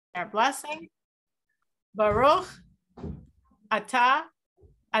Our blessing. Baruch atah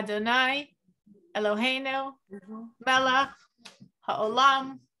Adonai Eloheinu melech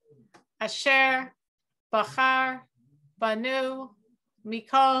haolam asher bachar banu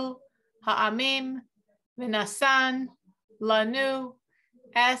mikol ha'amim v'nasan lanu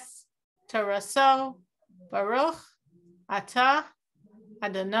es taraso Baruch atah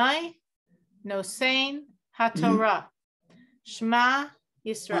Adonai nosein haTorah Shema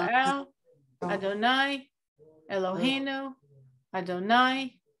Yisrael Adonai Eloheinu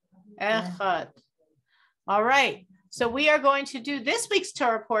Adonai Echad. All right, so we are going to do this week's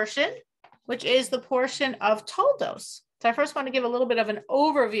Torah portion, which is the portion of Toldos. So I first want to give a little bit of an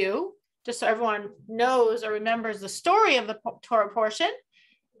overview, just so everyone knows or remembers the story of the Torah portion.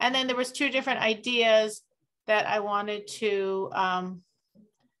 And then there was two different ideas that I wanted to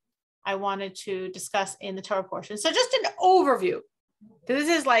discuss in the Torah portion. So just an overview. This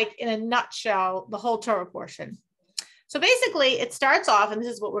is like in a nutshell, the whole Torah portion. So basically it starts off, and this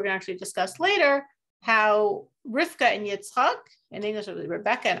is what we're going to actually discuss later, how Rivka and Yitzchak, in English it was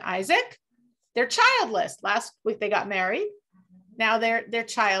Rebecca and Isaac, they're childless. Last week they got married. Now they're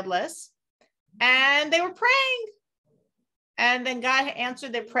childless. And they were praying. And then God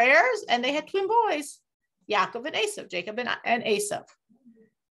answered their prayers, and they had twin boys, Yaakov and Esav, Jacob and Esav.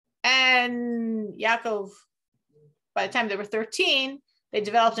 And Yaakov, by the time they were 13, they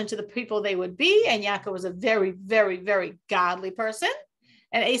developed into the people they would be. And Yaakov was a very, very, very godly person.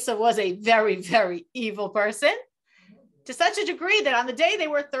 And Esav was a very, very evil person, to such a degree that on the day they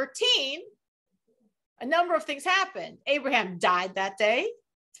were 13, a number of things happened. Abraham died that day.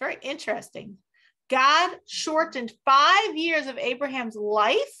 It's very interesting. God shortened 5 years of Abraham's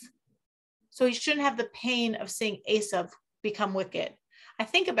life, so he shouldn't have the pain of seeing Esav become wicked. I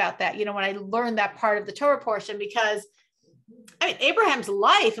think about that, when I learned that part of the Torah portion, because Abraham's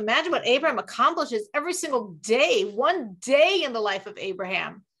life, imagine what Abraham accomplishes every single day, one day in the life of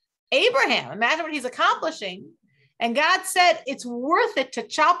Abraham. Imagine what he's accomplishing. And God said it's worth it to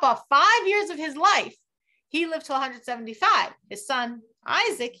chop off 5 years of his life. He lived till 175. His son,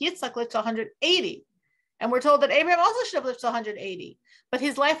 Isaac, Yitzchak, lived till 180. And we're told that Abraham also should have lived till 180. But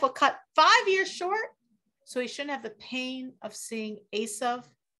his life will cut 5 years short, so he shouldn't have the pain of seeing Esav,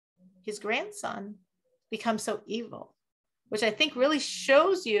 his grandson, become so evil, which I think really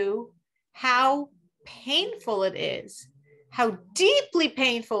shows you how painful it is, how deeply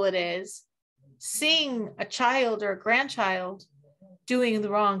painful it is seeing a child or a grandchild doing the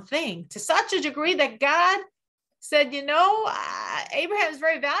wrong thing, to such a degree that God said, Abraham is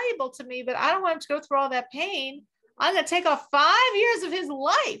very valuable to me, but I don't want him to go through all that pain. I'm going to take off 5 years of his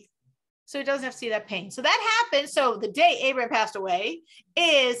life so he doesn't have to see that pain. So that happened. So the day Abraham passed away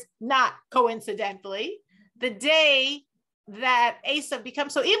is not coincidentally the day that Esav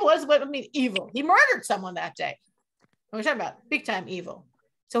becomes so evil. What I mean evil? He murdered someone that day. We're talking about big time evil.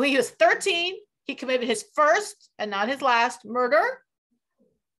 So he was 13. He committed his first and not his last murder.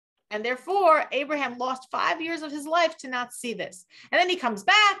 And therefore, Abraham lost 5 years of his life to not see this. And then he comes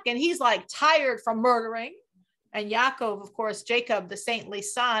back and he's like tired from murdering. And Yaakov, of course, Jacob, the saintly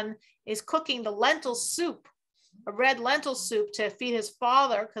son, is cooking the lentil soup, a red lentil soup to feed his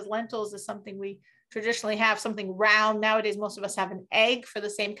father, because lentils is something we traditionally have, something round. Nowadays, most of us have an egg for the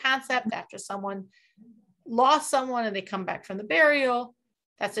same concept. After someone lost someone and they come back from the burial,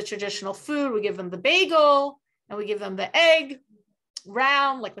 that's a traditional food. We give them the bagel and we give them the egg,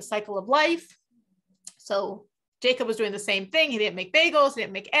 round, like the cycle of life. So Jacob was doing the same thing. He didn't make bagels, he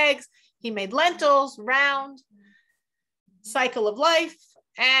didn't make eggs. He made lentils, round, cycle of life.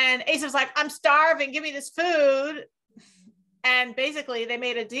 And Esav's like, I'm starving, give me this food. And basically they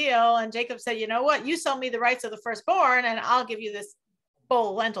made a deal. And Jacob said, you know what? You sell me the rights of the firstborn and I'll give you this bowl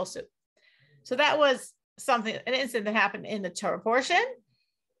of lentil soup. So that was an incident that happened in the Torah portion.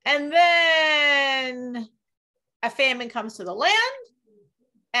 And then a famine comes to the land,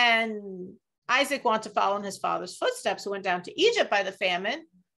 and Isaac wanted to follow in his father's footsteps, who went down to Egypt by the famine.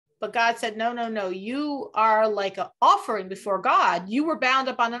 But God said, no, you are like an offering before God. You were bound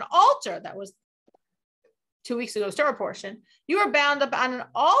up on an altar. That was 2 weeks ago's Torah portion. You were bound up on an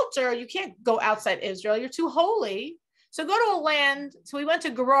altar. You can't go outside Israel. You're too holy. So go to a land. So we went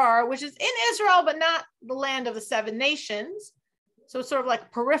to Gerar, which is in Israel, but not the land of the 7 nations. So it's sort of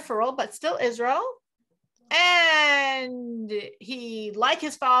like peripheral, but still Israel. And he, like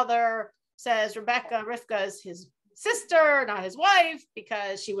his father, says Rivka is his sister, not his wife,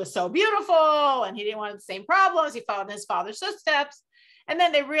 because she was so beautiful and he didn't want the same problems. He followed in his father's footsteps. And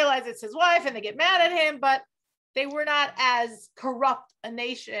then they realize it's his wife and they get mad at him, but they were not as corrupt a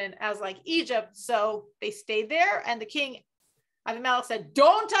nation as like Egypt. So they stayed there, and the king Avimelech said,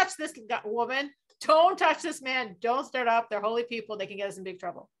 don't touch this woman. Don't touch this man. Don't stir it up. They're holy people. They can get us in big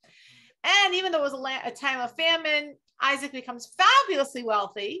trouble. And even though it was a time of famine, Isaac becomes fabulously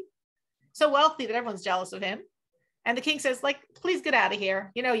wealthy. So wealthy that everyone's jealous of him. And the king says, like, please get out of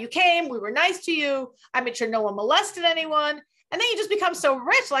here. You know, you came, we were nice to you. I made sure no one molested anyone. And then you just become so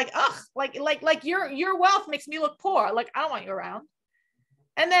rich, like, ugh, like your wealth makes me look poor. Like, I don't want you around.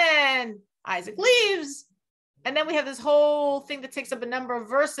 And then Isaac leaves. And then we have this whole thing that takes up a number of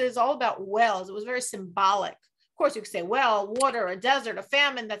verses all about wells. It was very symbolic. Of course, you could say well, water, a desert, a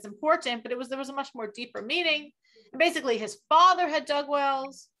famine, that's important, but there was a much more deeper meaning. And basically his father had dug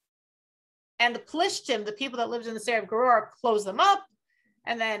wells, and the Plishtim, the people that lived in the area of Gerar, closed them up.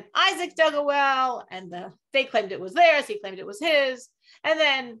 And then Isaac dug a well, and they claimed it was theirs. He claimed it was his. And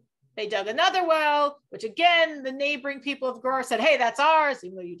then they dug another well, which again, the neighboring people of Gerar said, hey, that's ours,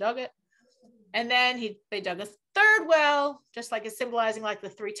 even though you dug it. And then they dug a third well, just like it's symbolizing like the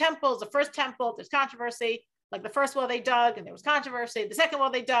three temples. The first temple, there's controversy. Like the first well they dug, and there was controversy. The second well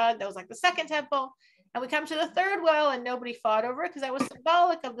they dug, that was like the second temple. And we come to the third well, and nobody fought over it because that was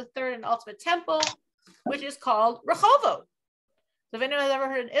symbolic of the third and ultimate temple, which is called Rehovot. So if anyone has ever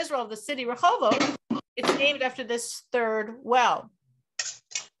heard in Israel of the city Rehovot, it's named after this third well.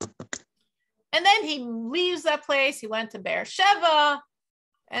 And then he leaves that place. He went to Beersheba.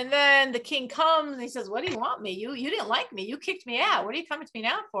 And then the king comes and he says, what do you want me? You didn't like me. You kicked me out. What are you coming to me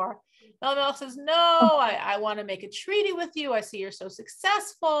now for? Elimelech says, no, I want to make a treaty with you. I see you're so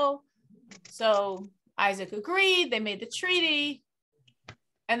successful. So Isaac agreed. They made the treaty.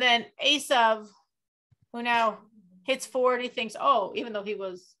 And then Esav, who now hits 40, thinks, oh, even though he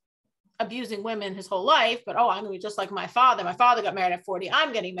was abusing women his whole life, but I'm going to be just like my father. My father got married at 40.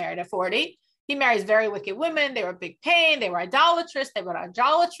 I'm getting married at 40. He marries very wicked women. They were a big pain. They were idolatrous. They brought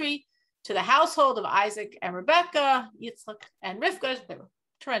idolatry to the household of Isaac and Rebekah, Yitzchak and Rivkah. They were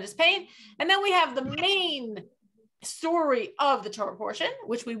tremendous pain. And then we have the main story of the Torah portion,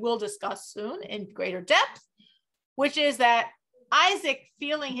 which we will discuss soon in greater depth, which is that Isaac,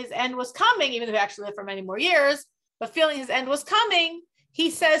 feeling his end was coming, even though he actually lived for many more years, but feeling his end was coming, he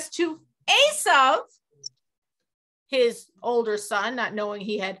says to Esav, his older son, not knowing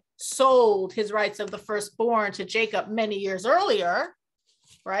he had sold his rights of the firstborn to Jacob many years earlier,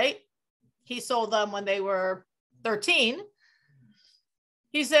 right? He sold them when they were 13.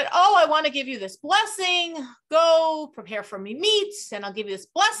 He said, I want to give you this blessing. Go prepare for me meat, and I'll give you this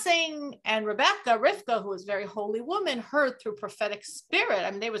blessing. And Rivkah, who was a very holy woman, heard through prophetic spirit.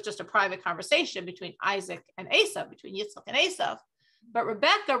 I mean, there was just a private conversation between Isaac and Esav, between Yitzchak and Esav. But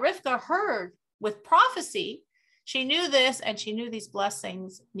Rivkah heard with prophecy. She knew this, and she knew these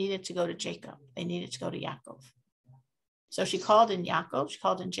blessings needed to go to Jacob. They needed to go to Yaakov. So she called in Yaakov, she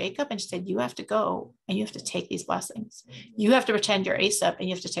called in Jacob, and she said, you have to go and you have to take these blessings. You have to pretend you're Esav and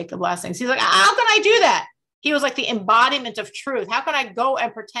you have to take the blessings. He's like, how can I do that? He was like the embodiment of truth. How can I go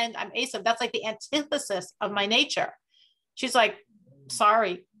and pretend I'm Esav? That's like the antithesis of my nature. She's like,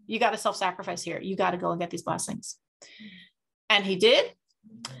 sorry, you got to self-sacrifice here. You got to go and get these blessings. And he did.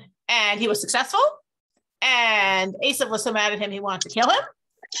 And he was successful. And Esav was so mad at him, he wanted to kill him.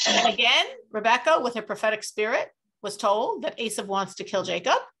 And again, Rebekah, with her prophetic spirit, was told that Esav wants to kill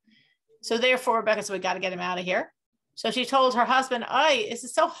Jacob. So therefore, Rebekah said, we got to get him out of here. So she told her husband, this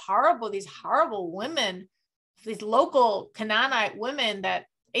is so horrible. These horrible women, these local Canaanite women that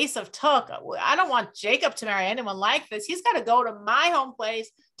Esav took. I don't want Jacob to marry anyone like this. He's got to go to my home place,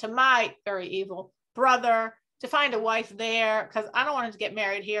 to my very evil brother, to find a wife there, because I don't want him to get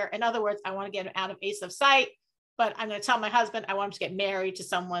married here. In other words, I want to get him out of Esav's sight, but I'm going to tell my husband I want him to get married to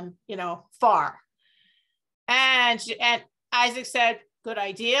someone, far. And Isaac said, good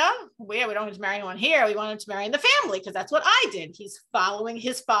idea. We don't want to marry anyone here. We want him to marry in the family, because that's what I did. He's following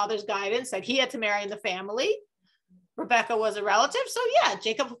his father's guidance, that he had to marry in the family. Rebekah was a relative. So yeah,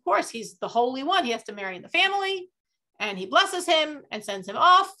 Jacob, of course, he's the holy one. He has to marry in the family, and he blesses him and sends him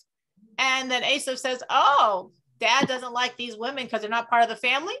off. And then Esav says, dad doesn't like these women because they're not part of the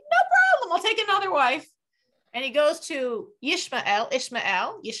family. No problem. I'll take another wife. And he goes to Ishmael,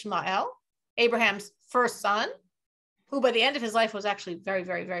 Abraham's first son, who by the end of his life was actually very,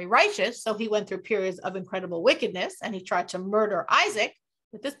 very, very righteous. So he went through periods of incredible wickedness, and he tried to murder Isaac.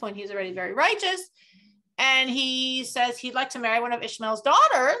 At this point, he's already very righteous. And he says he'd like to marry one of Ishmael's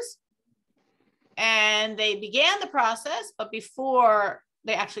daughters. And they began the process, but before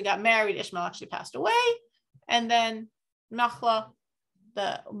they actually got married, Ishmael actually passed away. And then Machlah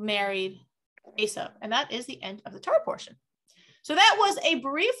married Esav. And that is the end of the Torah portion. So that was a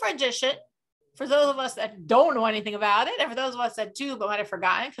brief rendition for those of us that don't know anything about it, and for those of us that do but might have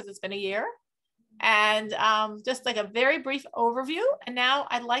forgotten because it's been a year. And just like a very brief overview. And now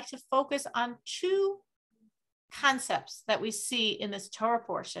I'd like to focus on two concepts that we see in this Torah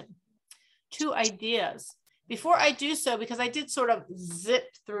portion, two ideas. Before I do so, because I did sort of zip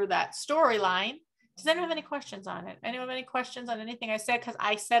through that storyline, does anyone have any questions on it? Anyone have any questions on anything I said? Because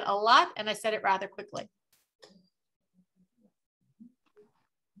I said a lot and I said it rather quickly.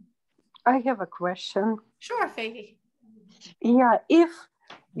 I have a question. Sure, Faggy. Yeah, if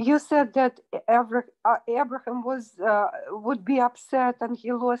you said that Abraham would be upset and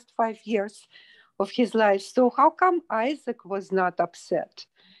he lost 5 years of his life, so how come Isaac was not upset?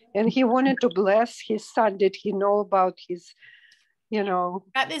 And he wanted to bless his son. Did he know about his,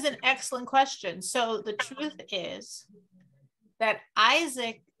 That is an excellent question. So the truth is that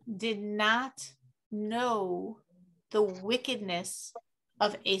Isaac did not know the wickedness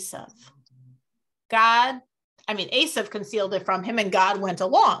of Esav. Esav concealed it from him and God went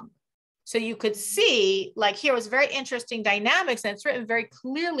along. So you could see, like, here was very interesting dynamics, and it's written very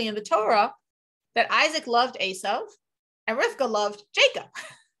clearly in the Torah that Isaac loved Esav and Rivka loved Jacob.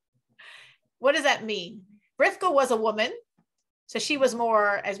 What does that mean? Rivka was a woman, so she was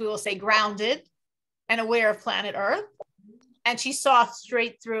more, as we will say, grounded and aware of planet Earth. And she saw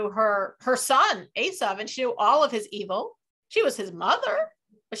straight through her son, Esav, and she knew all of his evil. She was his mother,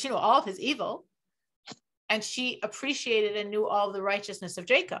 but she knew all of his evil. And she appreciated and knew all of the righteousness of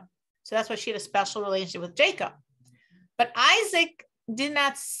Jacob. So that's why she had a special relationship with Jacob. But Isaac did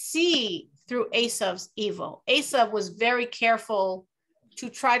not see through Esav's evil. Esav was very careful to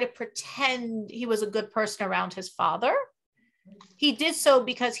try to pretend he was a good person around his father. He did so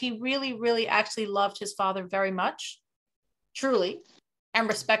because he really, really actually loved his father very much, truly, and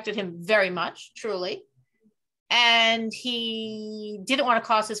respected him very much, truly. And he didn't want to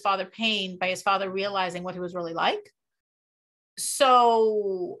cause his father pain by his father realizing what he was really like.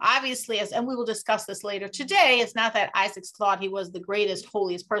 So obviously, and we will discuss this later today, it's not that Isaac thought he was the greatest,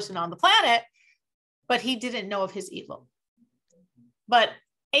 holiest person on the planet, but he didn't know of his evil. But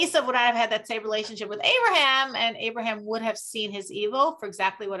Esav would not have had that same relationship with Abraham, and Abraham would have seen his evil for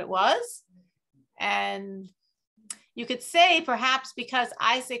exactly what it was. And you could say perhaps because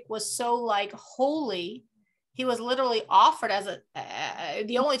Isaac was so holy, he was literally offered as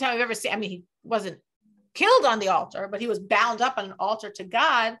the only time I've ever seen, he wasn't killed on the altar, but he was bound up on an altar to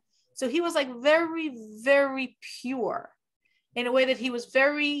God. So he was very, very pure in a way that he was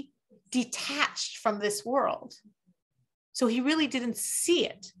very detached from this world. So he really didn't see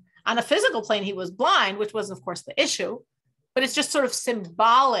it. On a physical plane, he was blind, which was, of course, the issue, but it's just sort of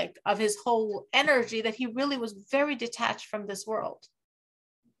symbolic of his whole energy that he really was very detached from this world.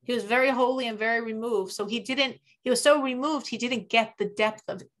 He was very holy and very removed. So he was so removed, he didn't get the depth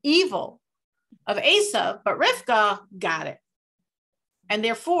of evil of Esav, but Rivka got it. And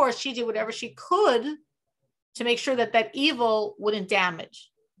therefore, she did whatever she could to make sure that evil wouldn't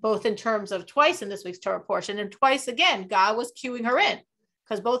damage, both in terms of twice in this week's Torah portion, and twice again, God was cueing her in,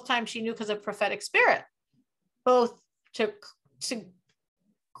 because both times she knew because of prophetic spirit, both to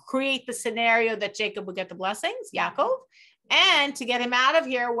create the scenario that Jacob would get the blessings, Yaakov, and to get him out of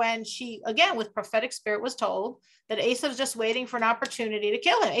here when she, again, with prophetic spirit was told that Esav's just waiting for an opportunity to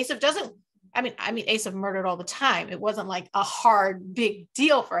kill him. Esav murdered all the time. It wasn't like a hard, big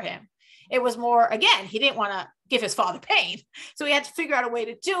deal for him. It was more, again, he didn't want to give his father pain. So he had to figure out a way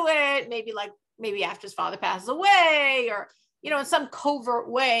to do it. Maybe after his father passes away, or, in some covert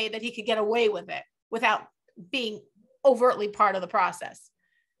way that he could get away with it without being overtly part of the process.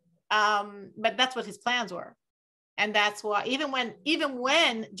 But that's what his plans were. And that's why even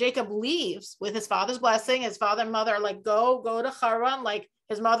when Jacob leaves with his father's blessing, his father and mother are go to Haran,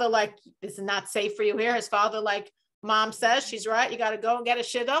 his mother, this is not safe for you here. His father, mom says, she's right. You got to go and get a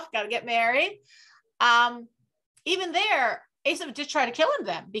shidduch, got to get married. Even there, Esav did try to kill him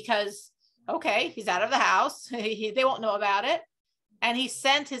then because, okay, he's out of the house. They won't know about it. And he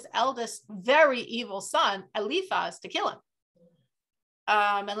sent his eldest, very evil son, Eliphaz, to kill him.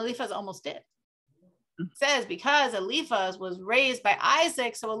 And Eliphaz almost did. It says because Eliphaz was raised by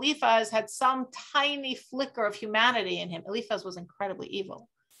Isaac, so Eliphaz had some tiny flicker of humanity in him. Eliphaz was incredibly evil.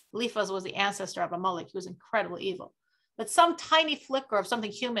 Eliphaz was the ancestor of Amalek. He was incredibly evil, but some tiny flicker of something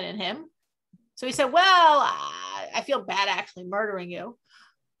human in him. So he said, well, I feel bad actually murdering you.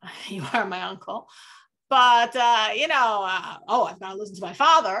 You are my uncle, but I've got to listen to my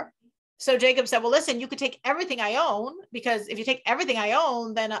father. So Jacob said, well, listen, you could take everything I own, because if you take everything I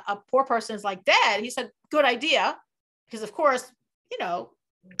own, then a poor person is dead. He said, good idea. Because of course,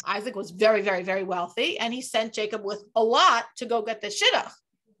 Isaac was very, very, very wealthy. And he sent Jacob with a lot to go get the shidduch.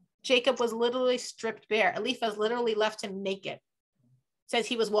 Jacob was literally stripped bare. Eliphaz literally left him naked. says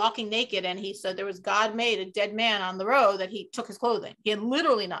he was walking naked, and he said there was God made a dead man on the road, that he took his clothing. He had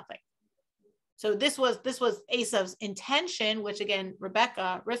literally nothing. So this was Esav's intention, which again,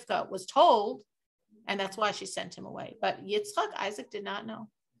 Rivka was told, and that's why she sent him away. But Yitzchak, Isaac did not know.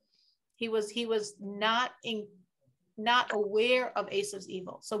 He was not aware of Esav's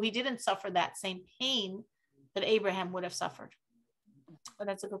evil. So he didn't suffer that same pain that Abraham would have suffered. But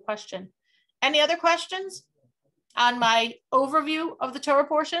that's a good question. Any other questions on my overview of the Torah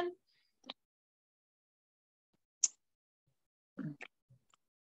portion?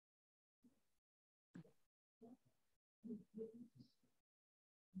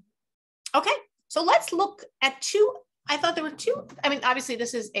 Okay, so let's look at two. I thought there were two. I mean, obviously,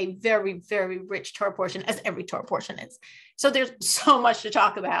 this is a very, very rich Torah portion, as every Torah portion is. So there's so much to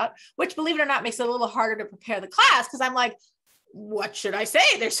talk about, which, believe it or not, makes it a little harder to prepare the class, because I'm like, what should I say?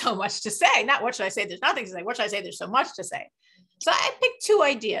 There's so much to say. Not what should I say? There's nothing to say. What should I say? There's so much to say. So I picked two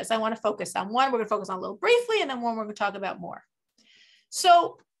ideas I want to focus on. One, we're going to focus on a little briefly, and then one we're going to talk about more.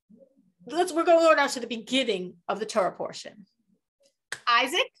 So we're going now to the beginning of the Torah portion.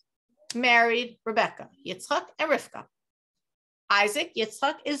 Isaac married Rebecca, Yitzchak, and Rivka. Isaac,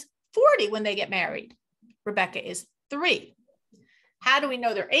 Yitzchak is 40 when they get married. Rebecca is 3. How do we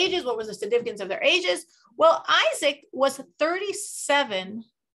know their ages? What was the significance of their ages? Well, Isaac was 37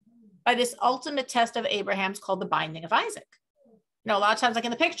 by this ultimate test of Abraham's called the binding of Isaac. You know, a lot of times, like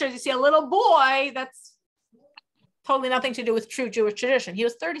in the pictures, you see a little boy that's totally nothing to do with true Jewish tradition. He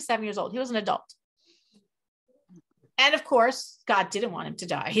was 37 years old. He was an adult. And of course, God didn't want him to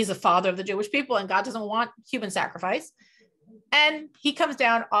die. He's the father of the Jewish people, and God doesn't want human sacrifice. And he comes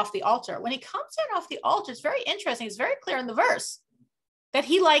down off the altar. When he comes down off the altar, it's very interesting. It's very clear in the verse that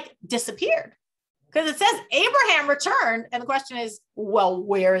he disappeared, because it says Abraham returned. And the question is, well,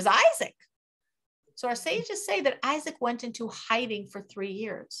 where is Isaac? So our sages say that Isaac went into hiding for 3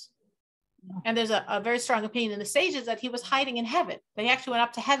 years. And there's a very strong opinion in the sages that he was hiding in heaven. That he actually went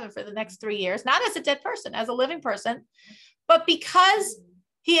up to heaven for the next 3 years, not as a dead person, as a living person, but because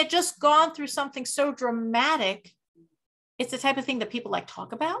he had just gone through something so dramatic. It's the type of thing that people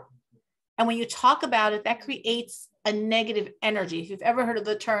talk about. And when you talk about it, that creates a negative energy. If you've ever heard of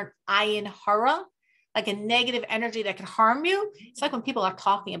the term ayin hara, like a negative energy that can harm you, it's like when people are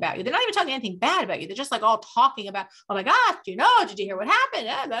talking about you. They're not even talking anything bad about you. They're just all talking about, oh my gosh, did you hear what happened?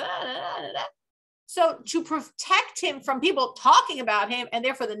 So to protect him from people talking about him, and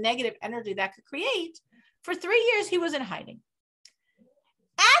therefore the negative energy that could create, for 3 years, he was in hiding.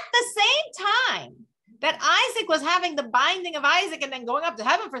 At the same time that Isaac was having the binding of Isaac and then going up to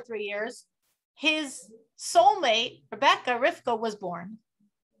heaven for 3 years, his soulmate, Rebecca, Rivka, was born.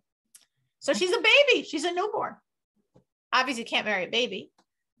 So she's a baby. She's a newborn. Obviously, can't marry a baby.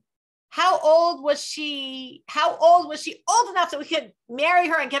 How old was she? Old enough that we could marry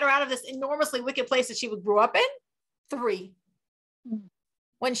her and get her out of this enormously wicked place that she grew up in? 3.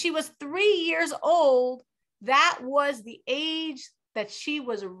 When she was 3 years old, that was the age that she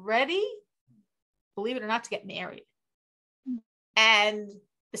was ready, believe it or not, to get married. And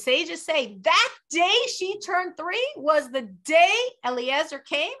the sages say that day she turned 3 was the day Eliezer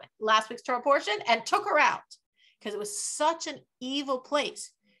came, last week's Torah portion, and took her out, because it was such an evil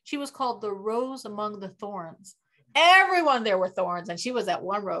place. She was called the rose among the thorns. Everyone there were thorns, and she was that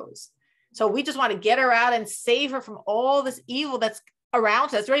one rose. So we just want to get her out and save her from all this evil that's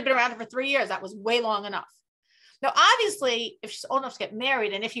around her. That's already been around her for 3 years. That was way long enough. Now, obviously, if she's old enough to get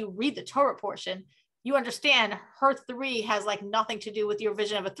married, and if you read the Torah portion, you understand her 3 has nothing to do with your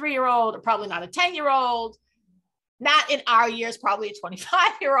vision of a 3-year-old, or probably not a 10-year-old, not in our years, probably a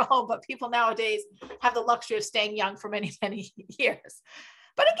 25-year-old, but people nowadays have the luxury of staying young for many, many years.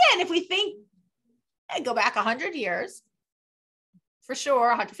 But again, if we think, go back 100 years, for sure,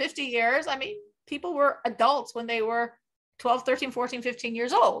 150 years, I mean, people were adults when they were 12, 13, 14, 15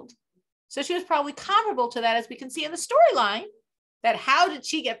 years old. So she was probably comparable to that, as we can see in the storyline, that how did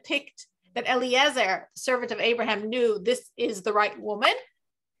she get picked, that Eliezer, servant of Abraham, knew this is the right woman.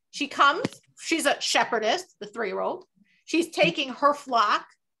 She comes, she's a shepherdess, the 3-year-old. She's taking her flock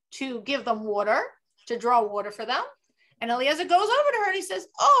to give them water, to draw water for them. And Eliezer goes over to her and he says,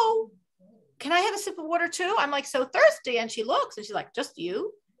 oh, can I have a sip of water too? I'm so thirsty. And she looks and she's like, just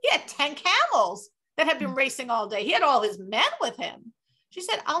you? He had 10 camels that had been racing all day. He had all his men with him. She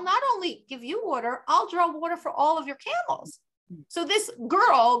said, I'll not only give you water, I'll draw water for all of your camels. So this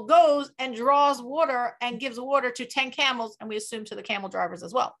girl goes and draws water and gives water to 10 camels, and we assume to the camel drivers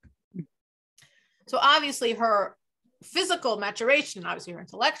as well. So obviously her physical maturation, obviously her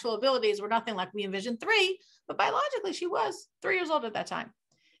intellectual abilities were nothing like we envisioned 3, but biologically she was 3 years old at that time.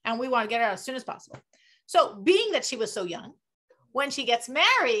 And we want to get her out as soon as possible. So being that she was so young, When she gets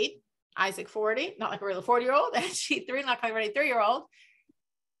married, Isaac 40, not like a real 40-year-old, and she 3, not like a real 3-year-old.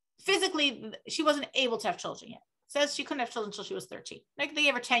 Physically, she wasn't able to have children yet. It says she couldn't have children until she was 13. Like they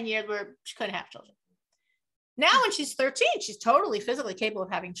gave her 10 years where she couldn't have children. Now, when she's 13, she's totally physically capable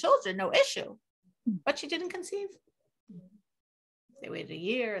of having children, no issue. But she didn't conceive. They waited a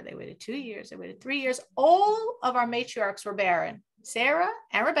year, they waited 2 years, they waited 3 years. All of our matriarchs were barren. Sarah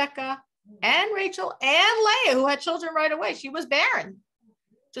and Rebecca and Rachel and Leah, who had children right away. She was barren.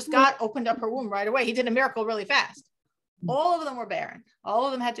 Just God opened up her womb right away. He did a miracle really fast. All of them were barren. All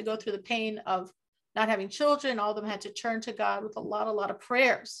of them had to go through the pain of not having children. All of them had to turn to God with a lot of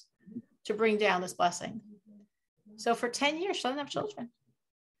prayers to bring down this blessing. So for 10 years, she doesn't have children.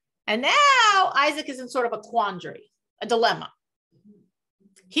 And now Isaac is in sort of a quandary, a dilemma.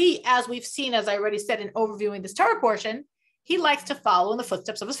 He, as we've seen, as I already said in overviewing this Torah portion, he likes to follow in the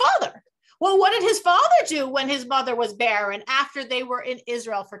footsteps of his father. Well, what did his father do when his mother was barren after they were in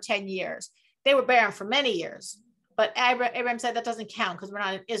Israel for 10 years? They were barren for many years. But Abraham said that doesn't count because we're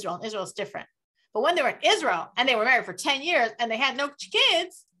not in Israel. And Israel is different. But when they were in Israel and they were married for 10 years and they had no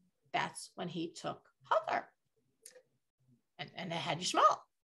kids, that's when he took Hagar. And they had Yishmael.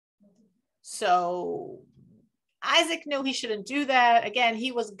 So Isaac knew he shouldn't do that. Again,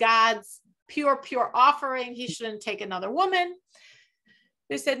 he was God's pure offering. He shouldn't take another woman.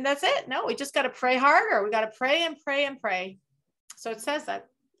 They said, and that's it. No, we just got to pray harder. We got to pray and pray and pray. So it says that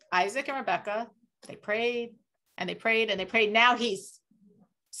Isaac and Rebecca, they prayed and they prayed and they prayed. Now he's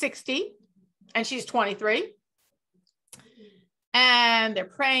 60 and she's 23. And they're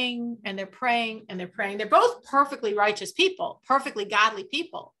praying and they're praying and they're praying. They're both perfectly righteous people, perfectly godly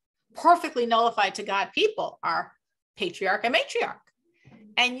people, perfectly nullified to God people, our patriarch and matriarch.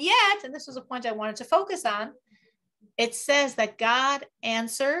 And yet, and this was a point I wanted to focus on, it says that God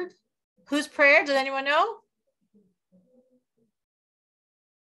answered whose prayer? Does anyone know?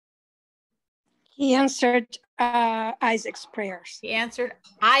 He answered Isaac's prayers. He answered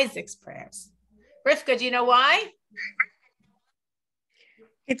Isaac's prayers. Rivka, do you know why?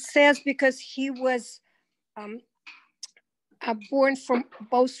 It says because he was born from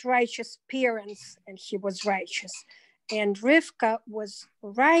both righteous parents and he was righteous. And Rivka was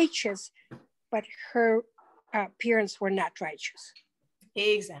righteous, but her parents were not righteous.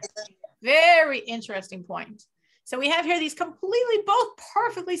 Exactly. Very interesting point. So we have here these completely, both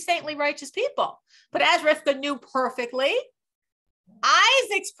perfectly saintly righteous people. But as Rivka knew perfectly,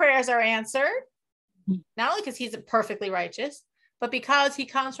 Isaac's prayers are answered, not only because he's perfectly righteous, but because he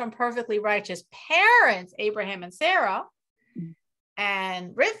comes from perfectly righteous parents, Abraham and Sarah.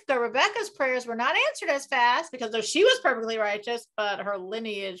 And Rebecca's prayers were not answered as fast because though she was perfectly righteous, but her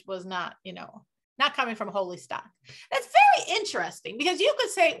lineage was not, not coming from holy stock. That's very interesting because you could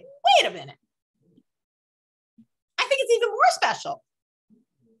say, wait a minute. I think it's even more special.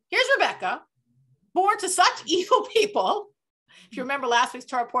 Here's Rebecca, born to such evil people. If you remember last week's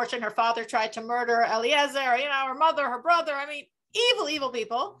Torah portion, her father tried to murder Eliezer, her mother, her brother. I mean, evil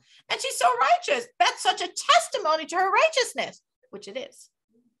people. And she's so righteous. That's such a testimony to her righteousness, which it is.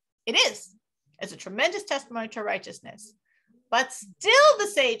 It is. It's a tremendous testimony to her righteousness. But still, the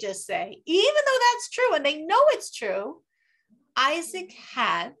sages say, even though that's true, and they know it's true, Isaac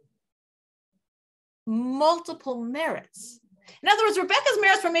had multiple merits. In other words, Rebecca's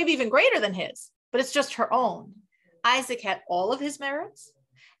merits were maybe even greater than his, but it's just her own. Isaac had all of his merits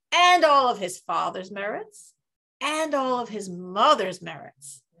and all of his father's merits and all of his mother's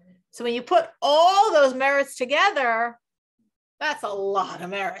merits. So when you put all those merits together, that's a lot of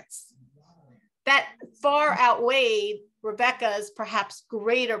merits. That far outweighed Rebecca's perhaps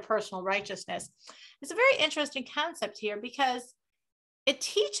greater personal righteousness. It's a very interesting concept here because it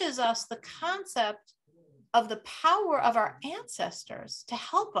teaches us the concept of the power of our ancestors to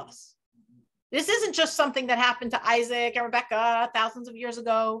help us. This isn't just something that happened to Isaac and Rebecca thousands of years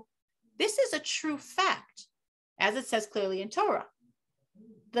ago. This is a true fact, as it says clearly in Torah.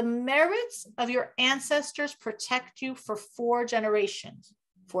 The merits of your ancestors protect you for 4 generations.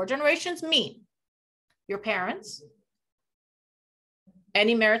 4 generations mean your parents,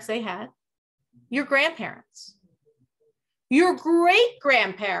 any merits they had, your grandparents, your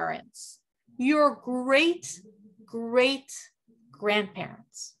great-grandparents, your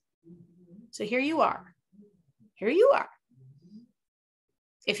great-great-grandparents. So here you are. Here you are.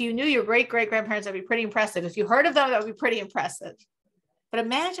 If you knew your great-great-grandparents, that'd be pretty impressive. If you heard of them, that would be pretty impressive. But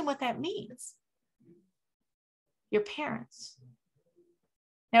imagine what that means. Your parents.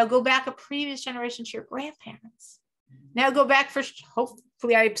 Now go back a previous generation to your grandparents. Now go back for,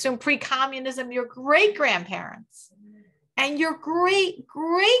 hopefully, I assume pre-communism, your great-grandparents and your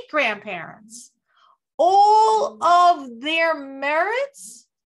great-great-grandparents. all of their merits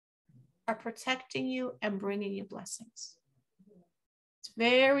are protecting you and bringing you blessings. It's a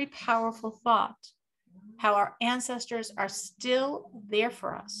very powerful thought, how our ancestors are still there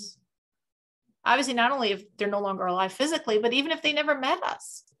for us. Obviously, not only if they're no longer alive physically, but even if they never met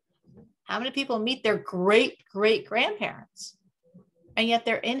us. How many people meet their great-great-grandparents, and yet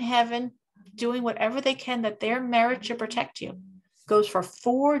they're in heaven doing whatever they can that their merit should protect you? Goes for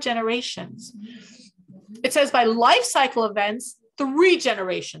 4 generations. It says by life cycle events, 3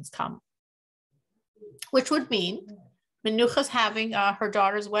 generations come, which would mean Menucha's having her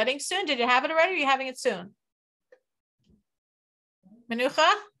daughter's wedding soon. Did you have it already, or are you having it soon?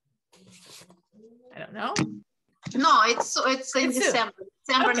 Menucha? I don't know. No, it's in December.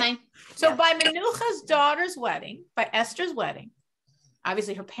 December Okay. 9th. So Yeah. by Menucha's daughter's wedding, by Esther's wedding,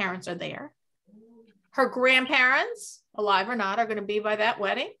 obviously her parents are there. Her grandparents, alive or not, are going to be by that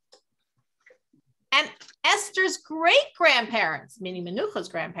wedding. And Esther's great-grandparents, meaning Menucha's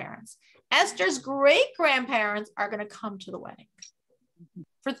grandparents, Esther's great-grandparents are going to come to the wedding.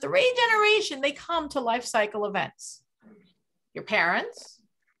 For 3 generations, they come to life cycle events. Your parents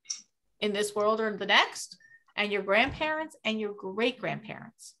in this world or the next, and your grandparents and your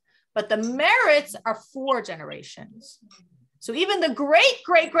great-grandparents. But the merits are 4 generations. So even the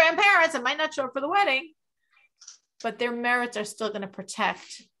great-great-grandparents, it might not show up for the wedding, but their merits are still going to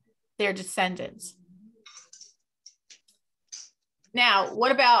protect their descendants. Now,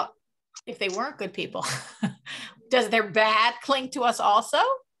 what about if they weren't good people? Does their bad cling to us also?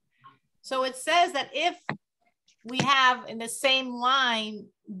 So it says that if we have in the same line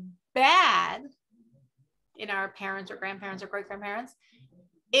bad in our parents or grandparents or great-grandparents,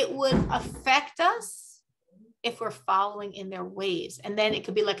 it would affect us if we're following in their ways. And then it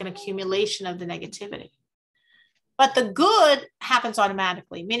could be like an accumulation of the negativity. But the good happens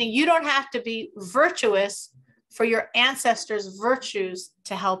automatically, meaning you don't have to be virtuous for your ancestors' virtues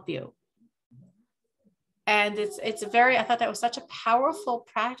to help you. And it's a very, I thought that was such a powerful,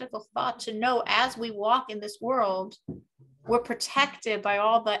 practical thought to know as we walk in this world, we're protected by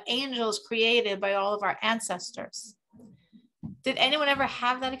all the angels created by all of our ancestors. Did anyone ever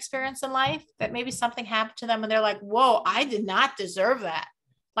have that experience in life that maybe something happened to them and they're like, whoa, I did not deserve that.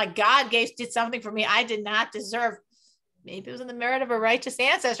 Like God did something for me I did not deserve. Maybe it was in the merit of a righteous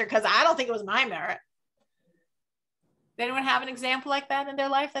ancestor, because I don't think it was my merit. Did anyone have an example like that in their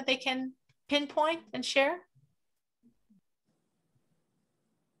life that they can pinpoint and share?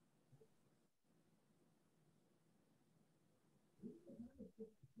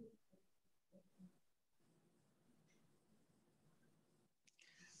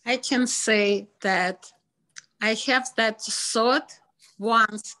 I can say that I have that thought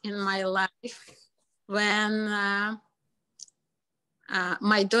once in my life when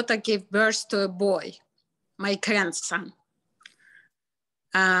my daughter gave birth to a boy, my grandson.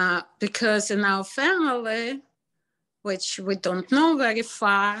 Because in our family, which we don't know very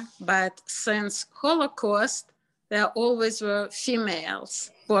far, but since Holocaust, there always were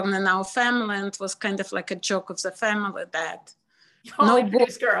females born in our family, and it was kind of like a joke of the family that Only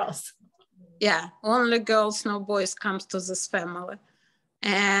produce girls. Yeah, only girls, no boys comes to this family.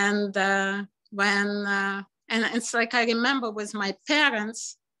 And and it's like I remember with my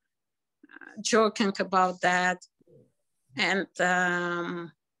parents joking about that. And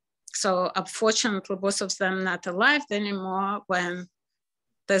so unfortunately, both of them not alive anymore when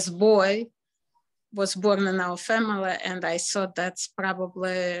this boy was born in our family. And I thought that's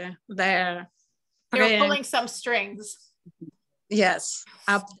probably their They were pulling some strings. Yes,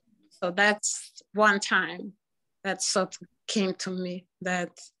 up. So that's one time that thought came to me,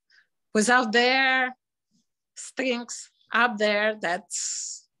 that without their strings up there, that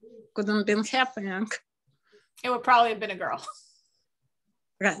couldn't been happening. It would probably have been a girl.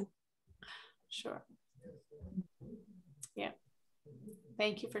 Right. Sure. Yeah.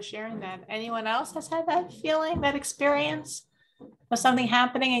 Thank you for sharing that. Anyone else has had that feeling, that experience of something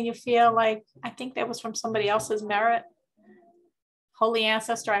happening and you feel like, I think that was from somebody else's merit? Holy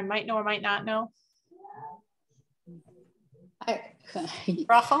ancestor, I might know or might not know. I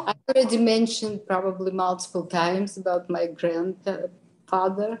Rachel? already mentioned probably multiple times about my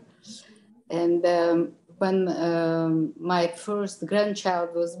grandfather. And when my first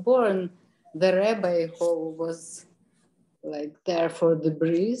grandchild was born, the rabbi who was like there for the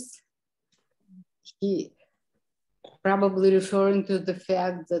breeze, he probably referring to the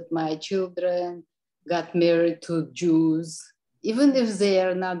fact that my children got married to Jews, even if they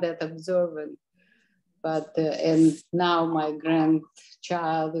are not that observant. But, and now my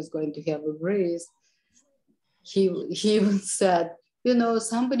grandchild is going to have a breeze. He even said, you know,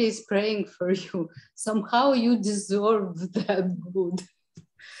 somebody is praying for you. Somehow you deserve that good.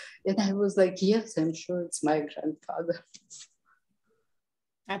 And I was like, yes, I'm sure it's my grandfather.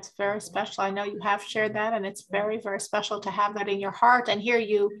 That's very special. I know you have shared that, and it's very, very special to have that in your heart. And here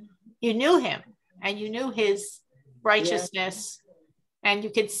you knew him, and you knew his righteousness, and you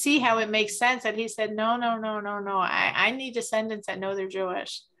could see how it makes sense that he said, no. I need descendants that know they're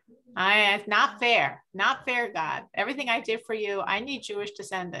Jewish. It's not fair, God. Everything I did for you, I need Jewish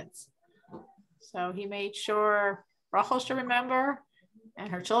descendants. So he made sure Rachel should remember, and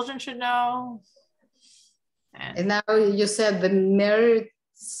her children should know. And now you said the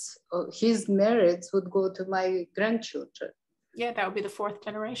merits, his merits would go to my grandchildren. Yeah, that would be the 4th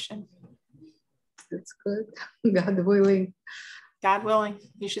generation. That's good. God willing. God willing.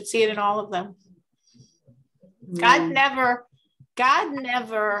 You should see it in all of them. God never,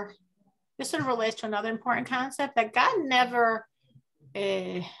 this sort of relates to another important concept, that God never,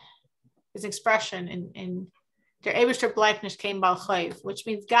 his expression in der Eibishter bleibt nicht kein Baal Chayv, which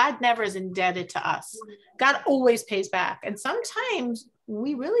means God never is indebted to us. God always pays back. And sometimes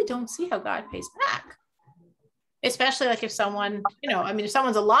we really don't see how God pays back. Especially like if someone, if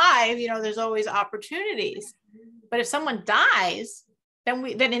someone's alive, there's always opportunities. But if someone dies, then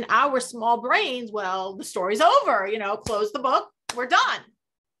in our small brains, well, the story's over, close the book, we're done.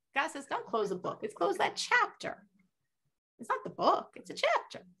 God says, don't close the book. It's close that chapter. It's not the book, it's a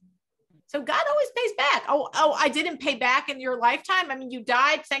chapter. So God always pays back. Oh, I didn't pay back in your lifetime. I mean, you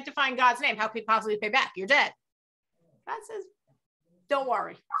died sanctifying God's name. How could you possibly pay back? You're dead. God says, don't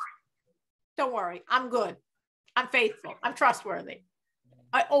worry. Don't worry. I'm good. I'm faithful. I'm trustworthy.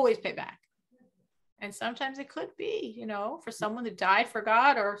 I always pay back. And sometimes it could be, for someone that died for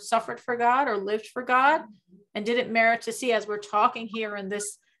God or suffered for God or lived for God and didn't merit to see, as we're talking here in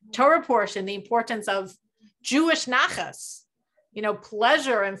this Torah portion, the importance of Jewish nachas,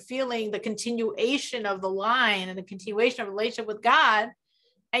 pleasure and feeling the continuation of the line and the continuation of relationship with God,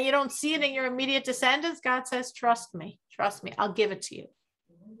 and you don't see it in your immediate descendants. God says, trust me, I'll give it to you.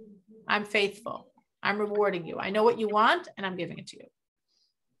 I'm faithful. I'm rewarding you. I know what you want, and I'm giving it to you.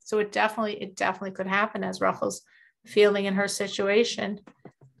 So it definitely could happen, as Rachel's feeling in her situation.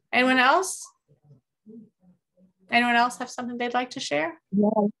 Anyone else have something they'd like to share?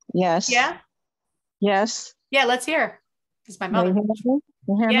 Yes. Yeah. Yes. Yeah. Let's hear. This is my mother. You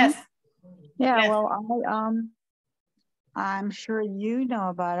hear Yes. Me? Yeah. Yes. Well, I'm sure you know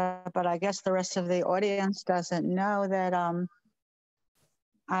about it, but I guess the rest of the audience doesn't know that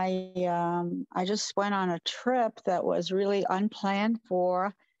I just went on a trip that was really unplanned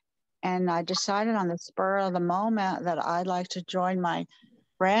for, and I decided on the spur of the moment that I'd like to join my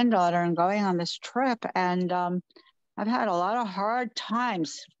granddaughter in going on this trip. And I've had a lot of hard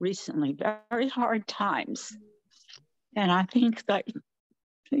times recently, very hard times. And I think that,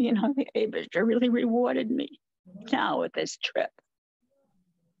 the Abishter really rewarded me now with this trip.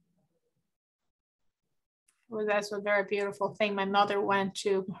 Well, that's a very beautiful thing. My mother went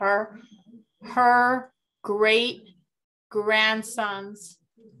to her great grandson's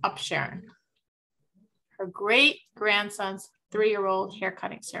upsharing. Her great grandson's 3-year-old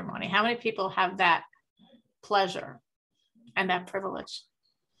haircutting ceremony. How many people have that pleasure and that privilege?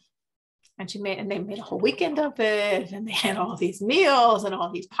 And they made a whole weekend of it, and they had all these meals and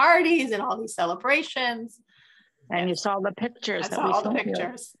all these parties and all these celebrations. And you saw the pictures. I saw all the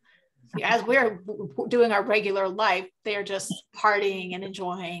pictures. As we're doing our regular life, they're just partying and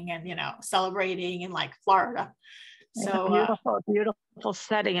enjoying and, celebrating in like Florida. So beautiful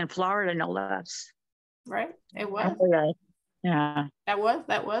setting in Florida, no less. Right. It was. Yeah. That was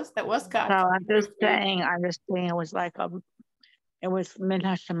God. So I'm just saying, it was like it was Min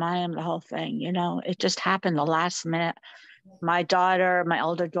HaShemayim, the whole thing, it just happened the last minute. My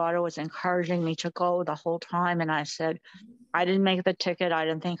older daughter was encouraging me to go the whole time. And I said, I didn't make the ticket. I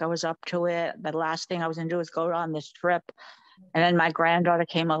didn't think I was up to it. The last thing I was going to do was go on this trip. And then my granddaughter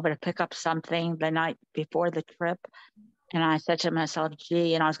came over to pick up something the night before the trip. And I said to myself,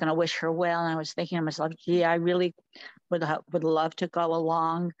 gee, and I was going to wish her well. And I was thinking to myself, gee, I really would love to go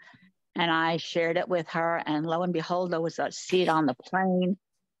along. And I shared it with her. And lo and behold, there was a seat on the plane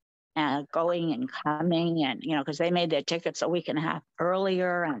going and coming. And, because they made their tickets a week and a half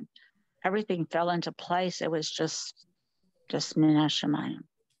earlier and everything fell into place. It was just Min HaShemayim.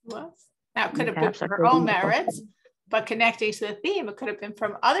 Well, now it could have been from her own merits, but connecting to the theme, it could have been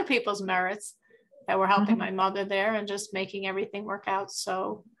from other people's merits that were helping my mother there and just making everything work out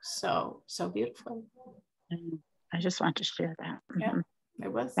so beautifully. I just want to share that. Yeah,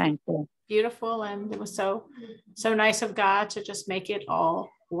 it was beautiful, and it was so nice of God to just make it all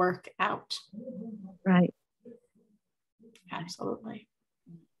work out. Right. Absolutely.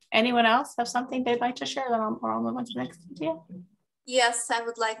 Anyone else have something they'd like to share? Then I'll move on to the next idea. Yes, I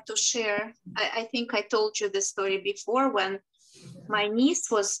would like to share. I think I told you this story before when my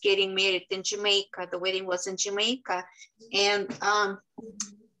niece was getting married in Jamaica. The wedding was in Jamaica. And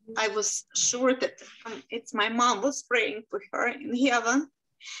I was sure that it's my mom was praying for her in heaven,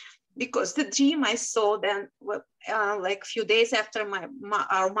 because the dream I saw then, like a few days after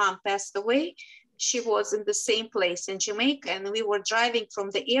our mom passed away, she was in the same place in Jamaica, and we were driving from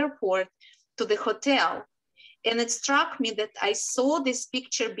the airport to the hotel. And it struck me that I saw this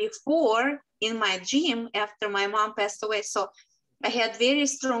picture before in my dream after my mom passed away. So I had very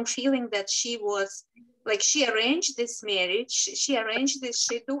strong feeling that she was like, she arranged this marriage, she arranged this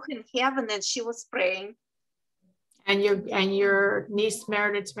shidduch in heaven, and she was praying. And your niece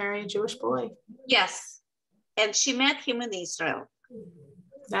married to marry a Jewish boy. Yes, and she met him in Israel.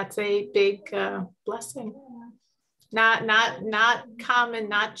 That's a big blessing. Not common,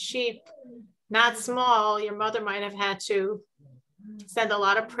 not cheap, not small. Your mother might have had to send a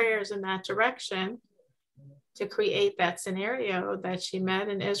lot of prayers in that direction to create that scenario that she met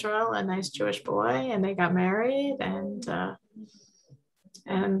in Israel, a nice Jewish boy, and they got married, and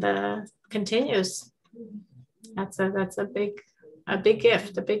continues. That's a big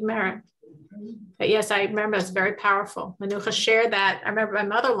gift, a big merit. But yes, I remember it's very powerful. Menucha shared that. I remember my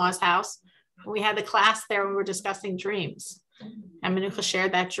mother-in-law's house. We had the class there when we were discussing dreams. And Menucha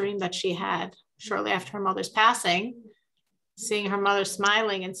shared that dream that she had shortly after her mother's passing, seeing her mother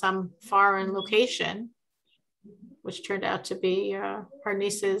smiling in some foreign location, which turned out to be her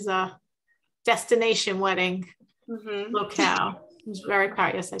niece's destination wedding locale. It was very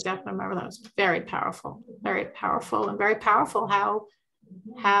powerful. Yes, I definitely remember that. It was very powerful, and very powerful how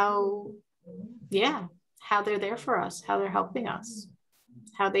they're there for us, how they're helping us,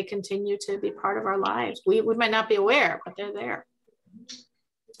 how they continue to be part of our lives. We might not be aware, but they're there.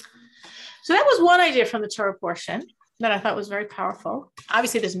 So that was one idea from the Torah portion that I thought was very powerful.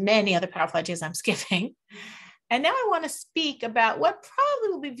 Obviously, there's many other powerful ideas I'm skipping. And now I want to speak about what probably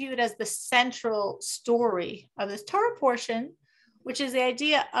will be viewed as the central story of this Torah portion, which is the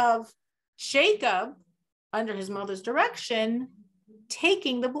idea of Jacob, under his mother's direction,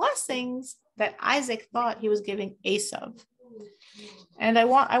 taking the blessings that Isaac thought he was giving Esau. And I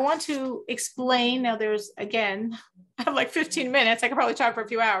want to explain. Now there's, again, I have like 15 minutes. I could probably talk for a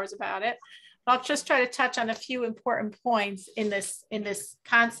few hours about it. But I'll just try to touch on a few important points in this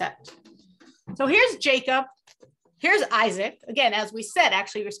concept. So here's Jacob. Here's Isaac. Again, as we said,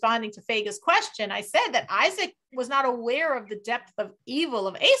 actually responding to Fega's question, I said that Isaac was not aware of the depth of evil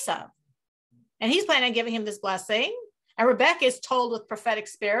of Esau. And he's planning on giving him this blessing. And Rebecca is told with prophetic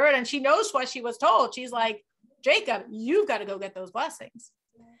spirit, and she knows what she was told. She's like, Jacob, you've got to go get those blessings.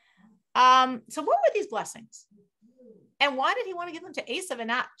 So what were these blessings? And why did he want to give them to Esau and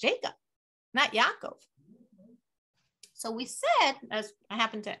not Jacob, not Yaakov? So we said, as I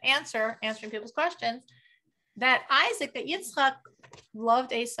happened to answering people's questions, that Yitzchak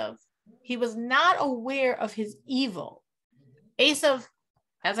loved Esau. He was not aware of his evil. Esau,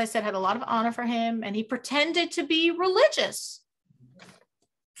 as I said, had a lot of honor for him, and he pretended to be religious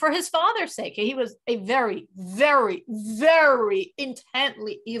for his father's sake. He was a very, very, very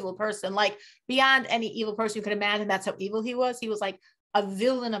intently evil person, like beyond any evil person you could imagine. That's how evil he was. He was like a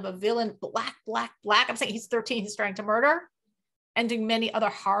villain of a villain, black. I'm saying he's 13, he's starting to murder and doing many other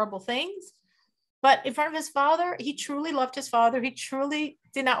horrible things. But in front of his father, he truly loved his father. He truly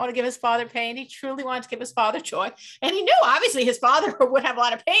did not want to give his father pain. He truly wanted to give his father joy. And he knew, obviously, his father would have a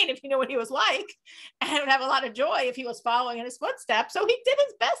lot of pain if he knew what he was like, and would have a lot of joy if he was following in his footsteps. So he did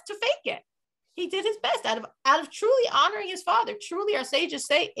his best to fake it. He did his best out of truly honoring his father. Truly, our sages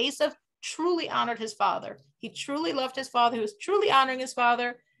say, Esau truly honored his father. He truly loved his father. He was truly honoring his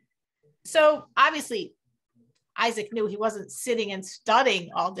father. So obviously, Isaac knew he wasn't sitting and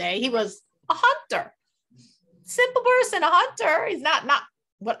studying all day. He was a hunter, simple person, a hunter. He's not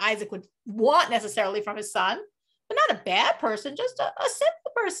what Isaac would want necessarily from his son, but not a bad person, just a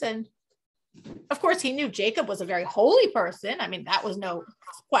simple person. Of course, he knew Jacob was a very holy person. I mean, that was no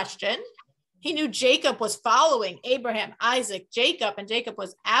question. He knew Jacob was following Abraham, Isaac, Jacob, and Jacob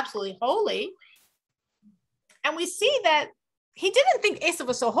was absolutely holy. And we see that he didn't think Esau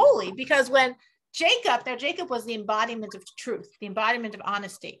was so holy, because when Jacob was the embodiment of truth, the embodiment of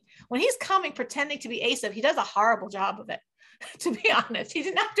honesty. When he's coming pretending to be Esau, he does a horrible job of it, to be honest. He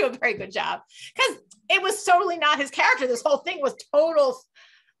did not do a very good job, because it was totally not his character. This whole thing was total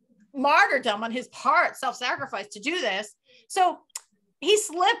martyrdom on his part, self-sacrifice to do this. So he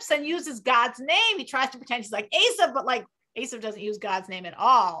slips and uses God's name. He tries to pretend he's like Esau, but like Esau doesn't use God's name at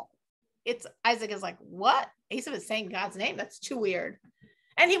all. Isaac is like, what? Esau is saying God's name? That's too weird.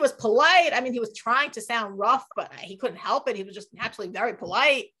 And he was polite. I mean, he was trying to sound rough, but he couldn't help it. He was just naturally very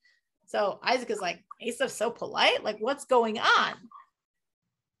polite. So Isaac is like, Esau's so polite? Like, what's going on?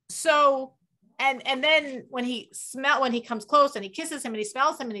 So, and then when he comes close and he kisses him and he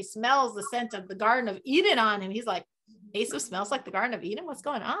smells him and he smells the scent of the Garden of Eden on him, he's like, Esau smells like the Garden of Eden? What's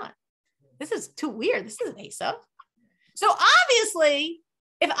going on? This is too weird. This isn't Esau. So obviously,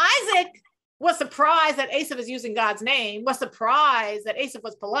 if Isaac was surprised that Esau is using God's name, was surprised that Esau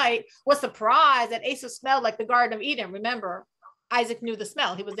was polite, was surprised that Esau smelled like the Garden of Eden. Remember, Isaac knew the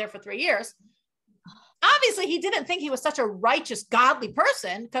smell. He was there for 3 years. Obviously, he didn't think he was such a righteous, godly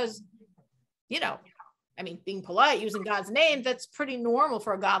person because, being polite, using God's name, that's pretty normal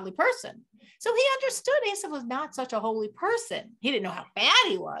for a godly person. So he understood Esau was not such a holy person. He didn't know how bad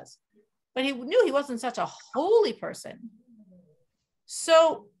he was, but he knew he wasn't such a holy person.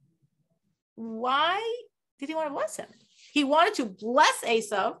 So why did he want to bless him? He wanted to bless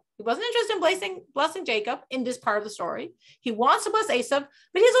Esau. He wasn't interested in blessing Jacob in this part of the story. He wants to bless Esau,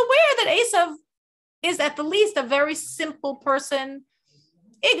 but he's aware that Esau is at the least a very simple person,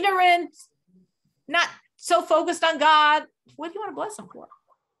 ignorant, not so focused on God. What do you want to bless him for?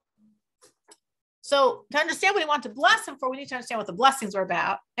 So to understand what he wanted to bless him for, we need to understand what the blessings were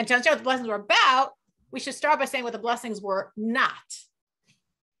about. And to understand what the blessings were about, we should start by saying what the blessings were not.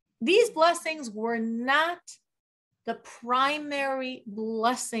 These blessings were not the primary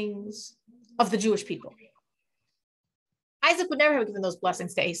blessings of the Jewish people. Isaac would never have given those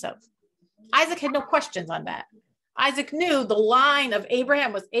blessings to Esau. Isaac had no questions on that. Isaac knew the line of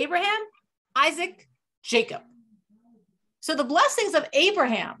Abraham was Abraham, Isaac, Jacob. So the blessings of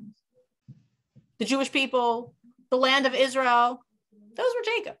Abraham, the Jewish people, the land of Israel, those were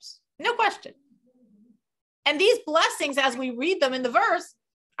Jacob's, no question. And these blessings, as we read them in the verse,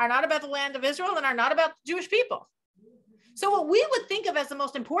 are not about the land of Israel and are not about the Jewish people. So what we would think of as the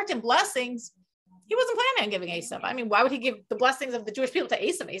most important blessings, he wasn't planning on giving Esau. I mean, why would he give the blessings of the Jewish people to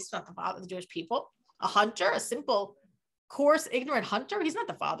Esau? Esau's not the father of the Jewish people. A hunter, a simple, coarse, ignorant hunter, he's not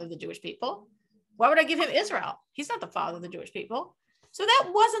the father of the Jewish people. Why would I give him Israel? He's not the father of the Jewish people. So that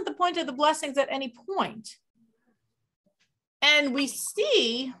wasn't the point of the blessings at any point. And we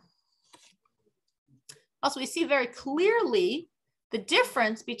see very clearly the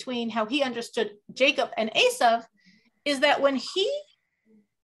difference between how he understood Jacob and Esau is that when he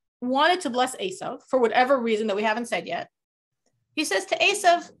wanted to bless Esau, for whatever reason that we haven't said yet, he says to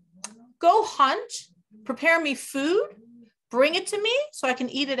Esau, go hunt, prepare me food, bring it to me so I can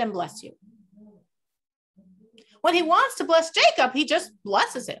eat it and bless you. When he wants to bless Jacob, he just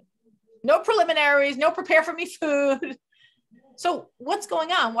blesses him. No preliminaries, no prepare for me food. So what's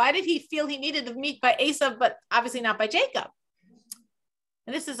going on? Why did he feel he needed the meat by Esau, but obviously not by Jacob?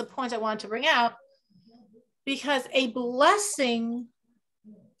 And this is a point I wanted to bring out, because a blessing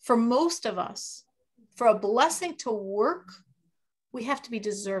for most of us, for a blessing to work, we have to be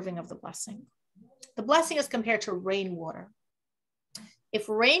deserving of the blessing. The blessing is compared to rainwater. If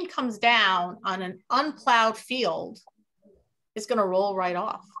rain comes down on an unplowed field, it's going to roll right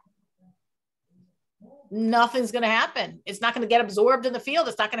off. Nothing's going to happen. It's not going to get absorbed in the field.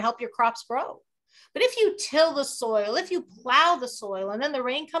 It's not going to help your crops grow. But if you till the soil, if you plow the soil, and then the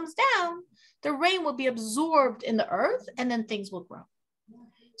rain comes down, the rain will be absorbed in the earth, and then things will grow.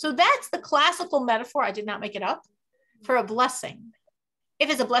 So that's the classical metaphor, I did not make it up, for a blessing. If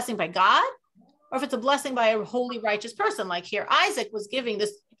it's a blessing by God, or if it's a blessing by a holy, righteous person, like here, Isaac was giving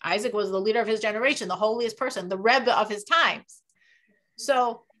this. Isaac was the leader of his generation, the holiest person, the Rebbe of his times.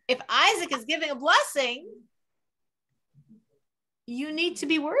 So if Isaac is giving a blessing, you need to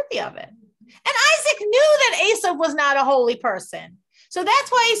be worthy of it. And Isaac knew that Esau was not a holy person. So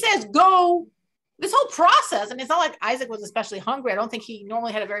that's why he says, go, this whole process. And it's not like Isaac was especially hungry. I don't think he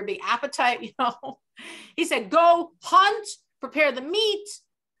normally had a very big appetite, He said, go hunt, prepare the meat,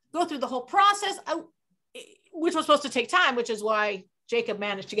 go through the whole process, which was supposed to take time, which is why Jacob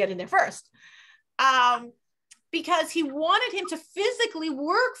managed to get in there first. Because he wanted him to physically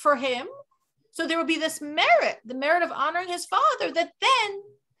work for him. So there would be this merit, the merit of honoring his father, that then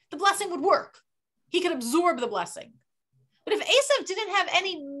the blessing would work. He could absorb the blessing. But if Esau didn't have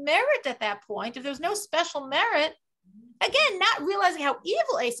any merit at that point, if there was no special merit, again, not realizing how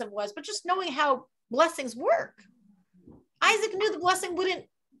evil Esau was, but just knowing how blessings work, Isaac knew the blessing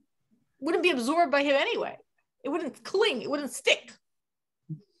wouldn't be absorbed by him anyway. It wouldn't cling, it wouldn't stick.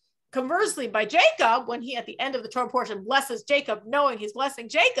 Conversely, by Jacob, when he at the end of the Torah portion blesses Jacob, knowing he's blessing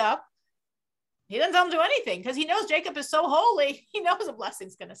Jacob, he doesn't tell him to do anything because he knows Jacob is so holy, he knows a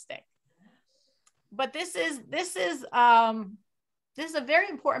blessing's going to stick. But this is this is a very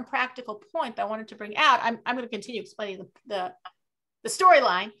important practical point that I wanted to bring out. I'm going to continue explaining the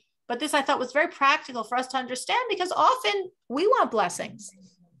storyline, but this I thought was very practical for us to understand, because often we want blessings.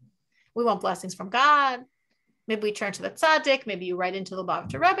 We want blessings from God. Maybe we turn to the tzaddik. Maybe you write into the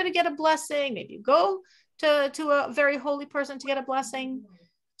Bavta Rebbe to get a blessing. Maybe you go to a very holy person to get a blessing.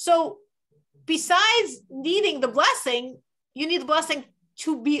 So besides needing the blessing, you need the blessing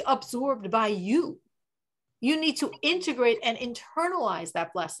to be absorbed by you. You need to integrate and internalize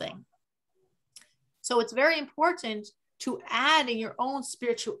that blessing. So it's very important to add in your own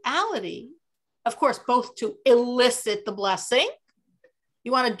spirituality, of course, both to elicit the blessing.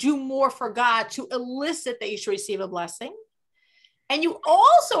 You want to do more for God to elicit that you should receive a blessing. And you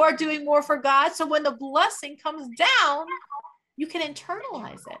also are doing more for God, so when the blessing comes down, you can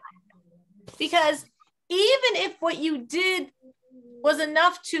internalize it. Because even if what you did was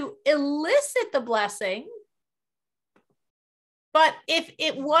enough to elicit the blessing, but if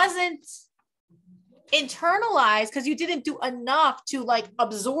it wasn't internalized because you didn't do enough to like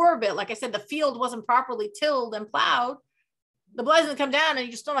absorb it, like I said, the field wasn't properly tilled and plowed, the blessing will come down and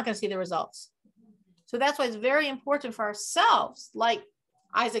you're still not going to see the results. So that's why it's very important for ourselves, like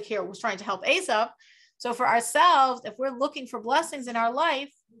Isaac here was trying to help Esau. So for ourselves, if we're looking for blessings in our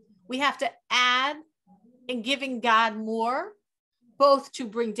life, we have to add in giving God more, both to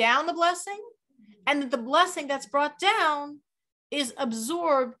bring down the blessing and that the blessing that's brought down is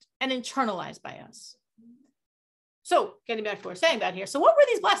absorbed and internalized by us. So getting back to what we're saying about here. So what were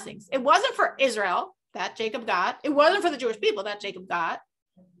these blessings? It wasn't for Israel that Jacob got. It wasn't for the Jewish people that Jacob got.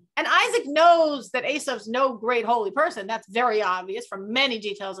 And Isaac knows that Esau's no great holy person. That's very obvious from many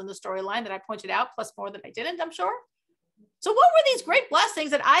details in the storyline that I pointed out, plus more that I didn't, I'm sure. So what were these great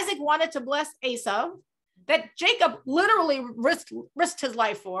blessings that Isaac wanted to bless Esau, that Jacob literally risked his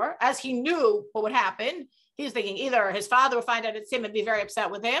life for, as he knew what would happen? He was thinking either his father would find out it's him and be very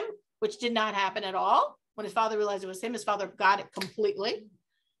upset with him, which did not happen at all. When his father realized it was him, his father got it completely.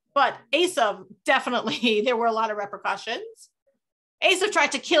 But Esau, definitely, there were a lot of repercussions. Esau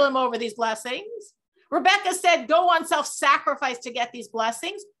tried to kill him over these blessings. Rebecca said, go on self-sacrifice to get these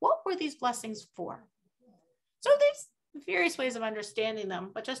blessings. What were these blessings for? So there's various ways of understanding them,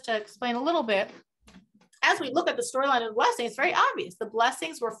 but just to explain a little bit, as we look at the storyline of the blessing, it's very obvious. The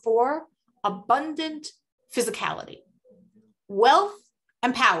blessings were for abundant physicality, wealth,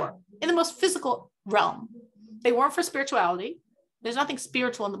 and power in the most physical realm. They weren't for spirituality. There's nothing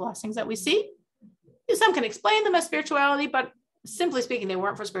spiritual in the blessings that we see. Some can explain them as spirituality, but simply speaking, they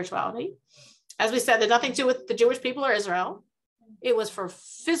weren't for spirituality. As we said, there's nothing to do with the Jewish people or Israel. It was for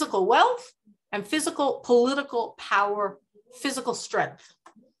physical wealth and physical political power, physical strength.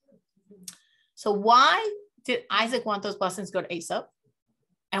 So why did Isaac want those blessings to go to Esau?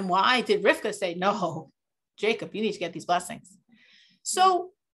 And why did Rivka say, no, Jacob, you need to get these blessings? So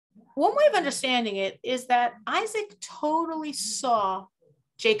one way of understanding it is that Isaac totally saw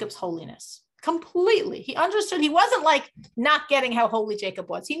Jacob's holiness completely. He understood. He wasn't like not getting how holy Jacob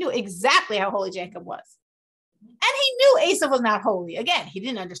was. He knew exactly how holy Jacob was. And he knew Esau was not holy. Again, he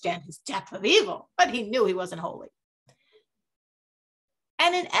didn't understand his depth of evil, but he knew he wasn't holy.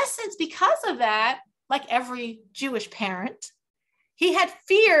 And in essence, because of that, like every Jewish parent, he had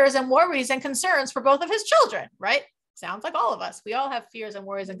fears and worries and concerns for both of his children, right? Sounds like all of us. We all have fears and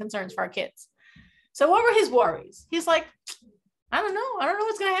worries and concerns for our kids. So what were his worries? He's like, I don't know. I don't know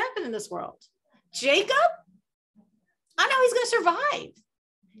what's going to happen in this world. Jacob, I know he's going to survive.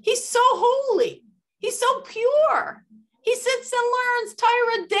 He's so holy. He's so pure. He sits and learns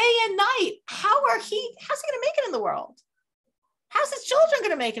Torah day and night. How's he going to make it in the world? How's his children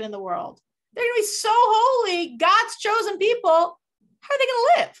going to make it in the world? They're going to be so holy, God's chosen people. How are they going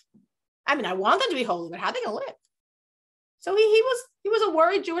to live? I mean, I want them to be holy, but how are they going to live? So he was a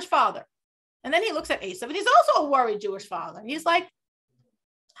worried Jewish father. And then he looks at Esau, and he's also a worried Jewish father. He's like,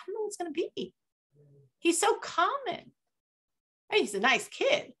 I don't know what's going to be. He's so common. Hey, he's a nice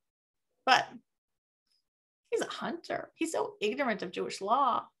kid, but he's a hunter. He's so ignorant of Jewish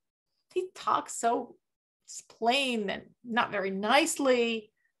law. He talks so plain and not very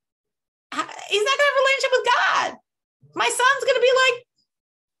nicely. He's not going to have a relationship with God. My son's going to be like,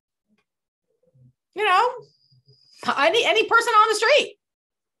 any person on the street.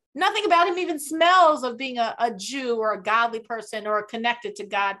 Nothing about him even smells of being a Jew or a godly person or a connected to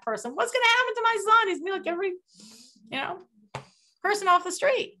God person. What's going to happen to my son? He's going to be like every, person off the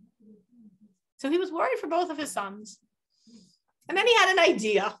street. So he was worried for both of his sons. And then he had an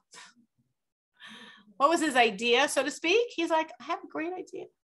idea. What was his idea, so to speak? He's like, I have a great idea.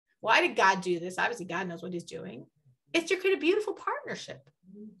 Why did God do this? Obviously, God knows what he's doing. It's to create a beautiful partnership.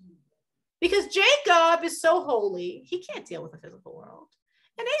 because Jacob is so holy, he can't deal with the physical world.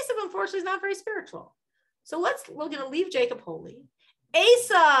 And Esav, unfortunately, is not very spiritual. So we're going to leave Jacob holy.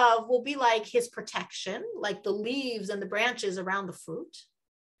 Esav will be like his protection, like the leaves and the branches around the fruit.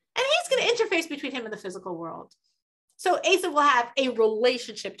 And he's going to interface between him and the physical world. So Esav will have a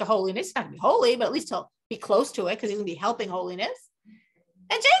relationship to holiness. He's not going to be holy, but at least he'll be close to it because he's going to be helping holiness.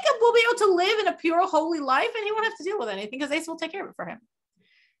 And Jacob will be able to live in a pure, holy life, and he won't have to deal with anything because Esav will take care of it for him.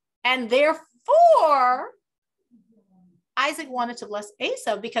 And therefore, Isaac wanted to bless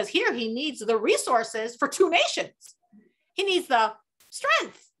Esav because here he needs the resources for two nations. He needs the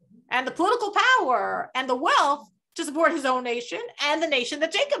strength and the political power and the wealth to support his own nation and the nation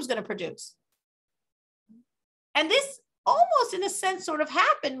that Jacob's going to produce. And this almost, in a sense, sort of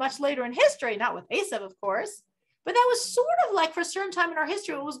happened much later in history, not with Esav, of course, but that was sort of like for a certain time in our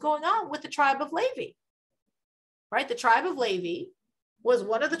history, what was going on with the tribe of Levi, right? The tribe of Levi was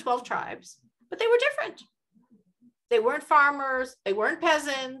one of the 12 tribes, but they were different. They weren't farmers, they weren't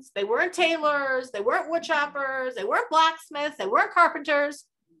peasants, they weren't tailors, they weren't wood choppers, they weren't blacksmiths, they weren't carpenters.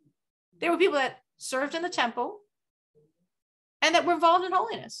 They were people that served in the temple and that were involved in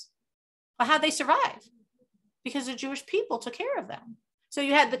holiness. But how'd they survive? Because the Jewish people took care of them. So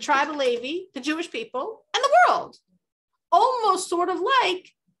you had the tribe of Levi, the Jewish people, and the world. Almost sort of like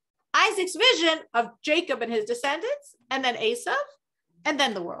Isaac's vision of Jacob and his descendants, and then Esav, and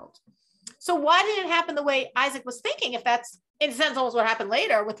then the world. So why did it happen the way Isaac was thinking, if that's, in a sense, almost what happened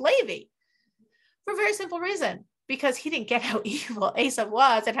later with Levi? For a very simple reason, because he didn't get how evil Esav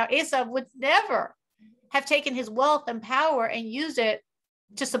was and how Esav would never have taken his wealth and power and used it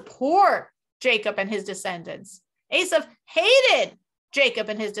to support Jacob and his descendants. Esav hated Jacob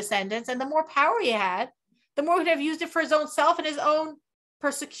and his descendants, and the more power he had, the more he'd have used it for his own self and his own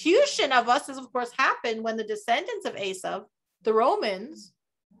persecution of us, as of course happened when the descendants of Esav, the Romans,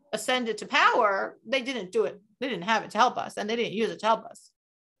 ascended to power. They didn't do it. They didn't have it to help us, and they didn't use it to help us.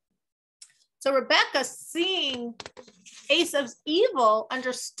 So Rebekah, seeing Esav's evil,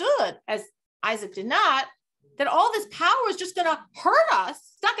 understood, as Isaac did not, that all this power is just going to hurt us.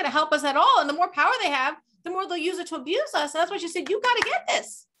 It's not going to help us at all. And the more power they have, the more they'll use it to abuse us. And that's why she said, you got to get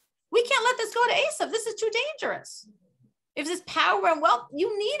this. We can't let this go to Esav. This is too dangerous. If this power and wealth,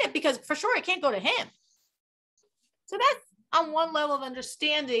 you need it because for sure it can't go to him. So that's on one level of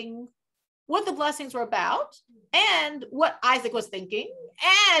understanding what the blessings were about and what Isaac was thinking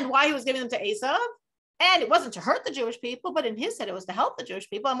and why he was giving them to Esav. And it wasn't to hurt the Jewish people, but in his head, it was to help the Jewish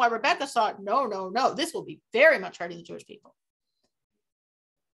people. And why Rebekah saw, no, this will be very much hurting the Jewish people.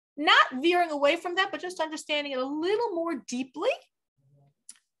 Not veering away from that, but just understanding it a little more deeply.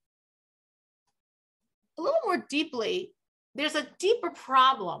 A little more deeply, there's a deeper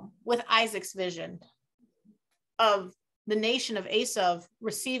problem with Isaac's vision of the nation of Esav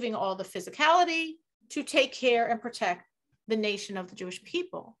receiving all the physicality to take care and protect the nation of the Jewish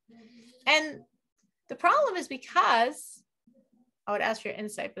people. And the problem is because, I would ask for your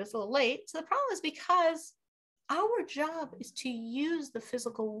insight, but it's a little late. So the problem is because our job is to use the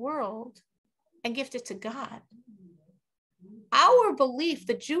physical world and gift it to God. Our belief,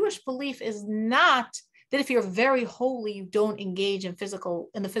 the Jewish belief, is not that if you're very holy, you don't engage in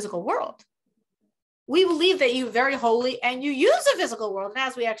the physical world. We believe that you're very holy and you use the physical world. And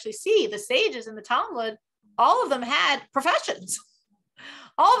as we actually see, the sages in the Talmud, all of them had professions.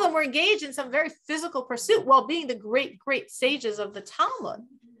 All of them were engaged in some very physical pursuit while being the great, great sages of the Talmud.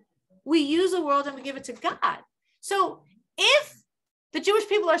 We use the world and we give it to God. So if the Jewish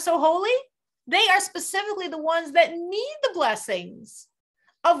people are so holy, they are specifically the ones that need the blessings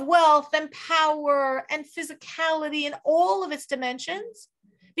of wealth and power and physicality in all of its dimensions.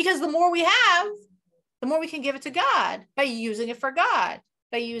 Because the more we have, the more we can give it to God by using it for God,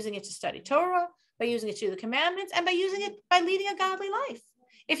 by using it to study Torah, by using it to do the commandments, and by using it by leading a godly life.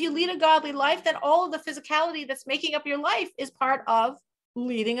 If you lead a godly life, then all of the physicality that's making up your life is part of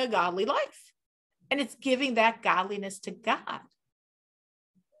leading a godly life. And it's giving that godliness to God.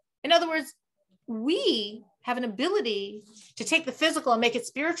 In other words, we have an ability to take the physical and make it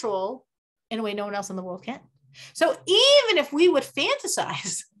spiritual in a way no one else in the world can. So even if we would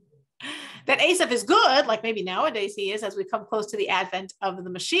fantasize that Esav is good, like maybe nowadays he is, as we come close to the advent of the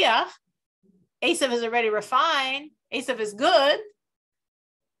Mashiach, Esav is already refined, Esav is good,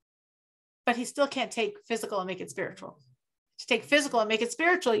 but he still can't take physical and make it spiritual. To take physical and make it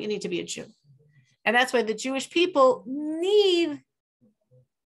spiritual, you need to be a Jew. And that's why the Jewish people need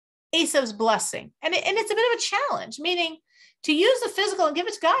Esav's blessing. And it's a bit of a challenge, meaning to use the physical and give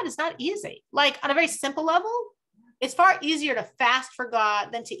it to God is not easy. Like on a very simple level, it's far easier to fast for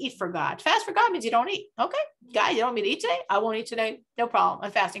God than to eat for God. Fast for God means you don't eat. Okay, God, you don't want me to eat today? I won't eat today. No problem.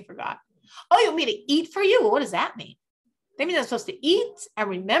 I'm fasting for God. Oh, you want me to eat for you? Well, what does that mean? That means I'm supposed to eat and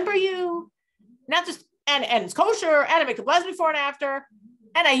remember you, not just, and it's kosher, and I make a blessing before and after,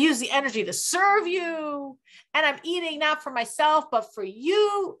 and I use the energy to serve you, and I'm eating not for myself, but for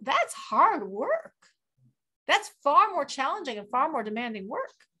you. That's hard work. That's far more challenging and far more demanding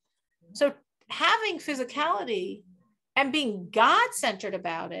work. So having physicality and being God-centered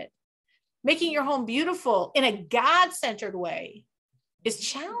about it, making your home beautiful in a God-centered way is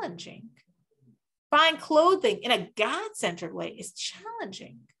challenging. Buying clothing in a God-centered way is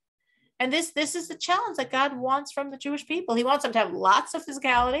challenging. And this is the challenge that God wants from the Jewish people. He wants them to have lots of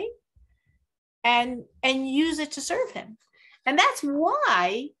physicality and use it to serve him. And that's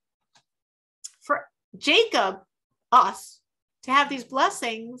why for Jacob, us, to have these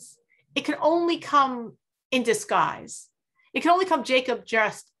blessings, it can only come in disguise. It can only come Jacob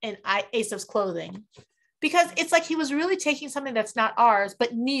dressed in Esau's clothing, because it's like he was really taking something that's not ours,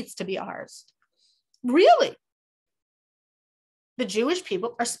 but needs to be ours. Really. The Jewish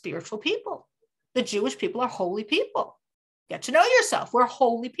people are spiritual people. The Jewish people are holy people. Get to know yourself. We're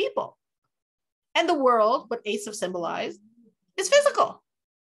holy people. And the world, what Esau symbolized, is physical.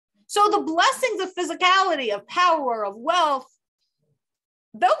 So the blessings of physicality, of power, of wealth,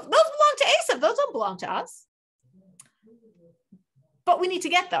 those belong to Esau. Those don't belong to us. But we need to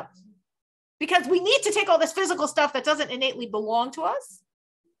get them, because we need to take all this physical stuff that doesn't innately belong to us,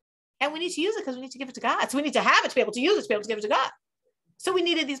 and we need to use it because we need to give it to God. So we need to have it to be able to use it, to be able to give it to God. So we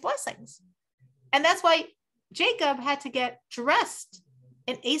needed these blessings. And that's why Jacob had to get dressed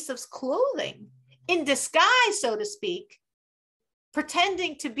in Esau's clothing, in disguise, so to speak,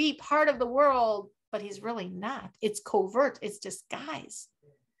 pretending to be part of the world, but he's really not. It's covert, it's disguise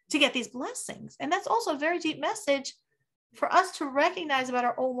to get these blessings. And that's also a very deep message for us to recognize about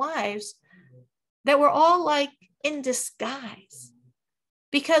our own lives, that we're all like in disguise,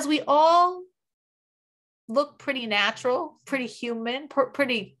 because we all look pretty natural, pretty human,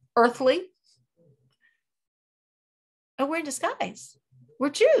 pretty earthly, and we're in disguise. We're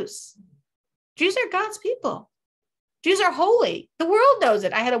Jews. Jews are God's people. Jews are holy. The world knows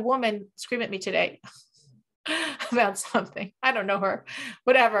it. I had a woman scream at me today about something. I don't know her,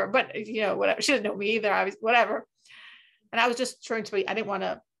 whatever, but whatever. She doesn't know me either, obviously, whatever. And I was just trying to be, I didn't want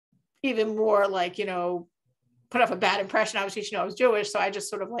to even more put up a bad impression. Obviously, she knew I was Jewish. So I just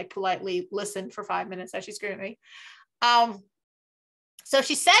sort of politely listened for 5 minutes as she screamed at me. So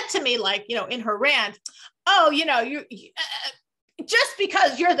she said to me, in her rant, oh, you just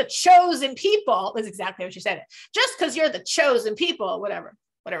because you're the chosen people, that's exactly what she said. Just because you're the chosen people, whatever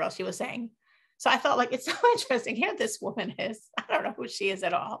else she was saying. So I felt like it's so interesting. Here this woman is. I don't know who she is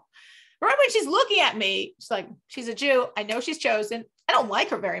at all. Right when she's looking at me, she's like, she's a Jew. I know she's chosen. I don't like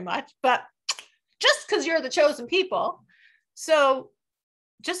her very much, but just because you're the chosen people. So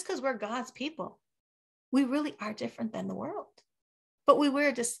just because we're God's people, we really are different than the world. But we wear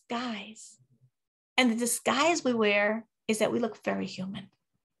a disguise. And the disguise we wear is that we look very human.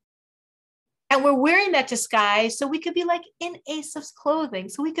 And we're wearing that disguise so we could be like in Esau's clothing.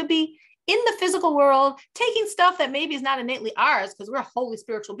 So we could be in the physical world, taking stuff that maybe is not innately ours, because we're holy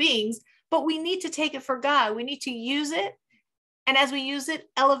spiritual beings, but we need to take it for God. We need to use it. And as we use it,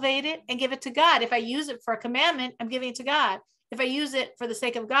 elevate it and give it to God. If I use it for a commandment, I'm giving it to God. If I use it for the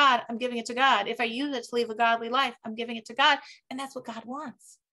sake of God, I'm giving it to God. If I use it to live a godly life, I'm giving it to God. And that's what God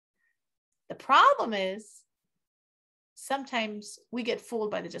wants. The problem is sometimes we get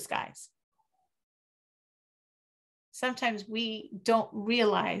fooled by the disguise. Sometimes we don't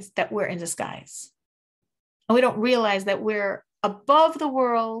realize that we're in disguise. And we don't realize that we're above the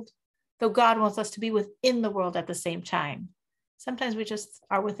world, though God wants us to be within the world at the same time. Sometimes we just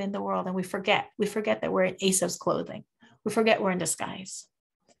are within the world and we forget. We forget that we're in Esau's clothing. We forget we're in disguise.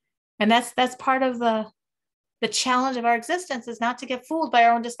 And that's part of the challenge of our existence, is not to get fooled by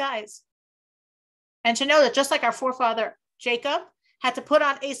our own disguise. And to know that just like our forefather Jacob had to put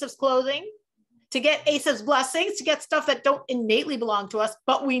on Esau's clothing to get Esau's blessings, to get stuff that don't innately belong to us,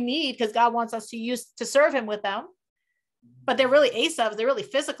 but we need because God wants us to serve him with them. But they're really Esau's, they're really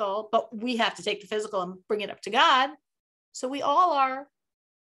physical, but we have to take the physical and bring it up to God. So we all are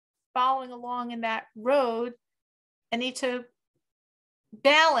following along in that road and need to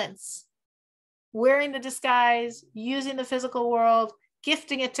balance wearing the disguise, using the physical world,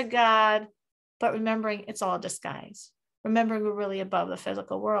 gifting it to God, but remembering it's all a disguise. Remembering we're really above the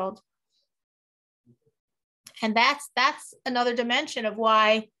physical world. And that's another dimension of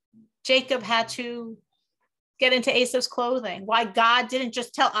why Jacob had to get into Esau's clothing, why God didn't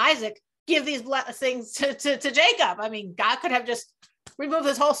just tell Isaac, give these blessings to Jacob. I mean, God could have just removed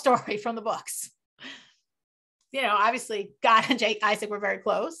this whole story from the books. Obviously God and Isaac were very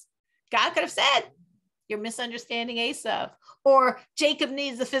close. God could have said, you're misunderstanding Esav. Or Jacob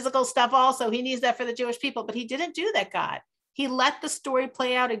needs the physical stuff also. He needs that for the Jewish people. But he didn't do that, God. He let the story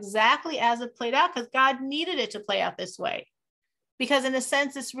play out exactly as it played out because God needed it to play out this way. Because in a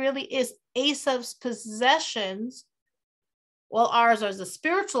sense, this really is Esav's possessions, while ours is the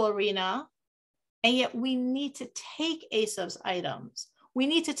spiritual arena. And yet we need to take Esav's items. We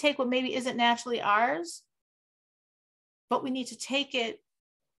need to take what maybe isn't naturally ours, but we need to take it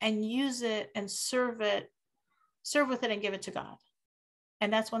and use it and serve with it and give it to God.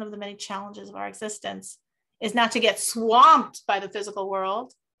 And that's one of the many challenges of our existence, is not to get swamped by the physical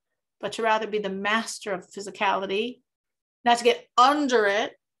world, but to rather be the master of physicality, not to get under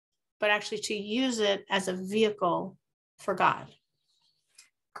it, but actually to use it as a vehicle for God.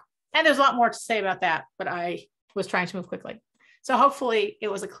 And there's a lot more to say about that, but I was trying to move quickly. So hopefully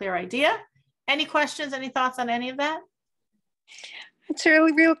it was a clear idea. Any questions, any thoughts on any of that? It's a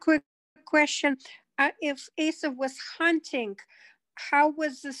really real quick question. If Esav was hunting, how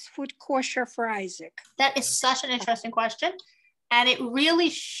was this food kosher for Isaac? That is such an interesting question. And it really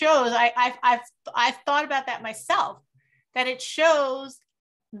shows, I've thought about that myself, that it shows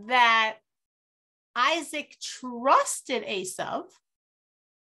that Isaac trusted Esav,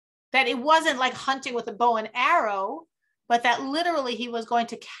 that it wasn't like hunting with a bow and arrow, but that literally he was going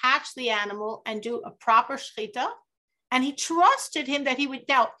to catch the animal and do a proper shechita. And he trusted him that he would.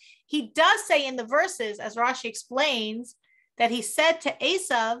 Now, he does say in the verses, as Rashi explains, that he said to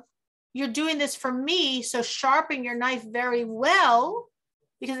Esav, you're doing this for me, so sharpen your knife very well,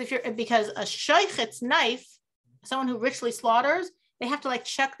 because a shochet's knife, someone who ritually slaughters, they have to like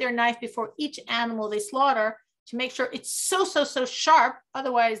check their knife before each animal they slaughter to make sure it's so sharp.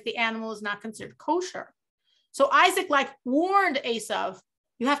 Otherwise, the animal is not considered kosher. So Isaac like warned Esav,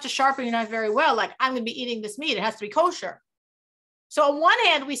 you have to sharpen your knife very well. Like, I'm going to be eating this meat. It has to be kosher. So on one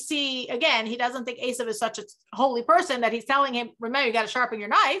hand, we see, again, he doesn't think Esav is such a holy person that he's telling him, remember, you got to sharpen your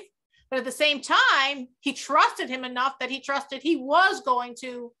knife. But at the same time, he trusted him enough that he trusted he was going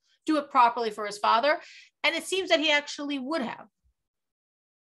to do it properly for his father. And it seems that he actually would have.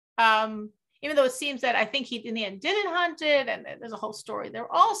 Even though it seems that I think he, in the end, didn't hunt it. And there's a whole story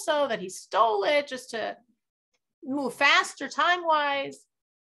there also that he stole it just to move faster time-wise.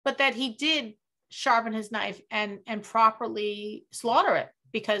 But that he did sharpen his knife and properly slaughter it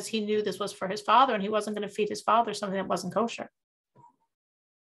because he knew this was for his father and he wasn't going to feed his father something that wasn't kosher.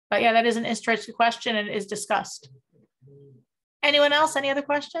 But yeah, that is an interesting question and is discussed. Anyone else? Any other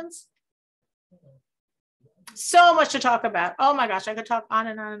questions? So much to talk about. Oh my gosh, I could talk on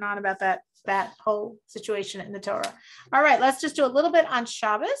and on and on about that whole situation in the Torah. All right, let's just do a little bit on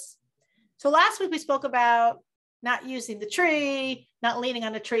Shabbos. So last week we spoke about not using the tree, not leaning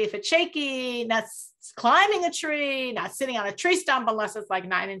on a tree if it's shaky, not climbing a tree, not sitting on a tree stump unless it's like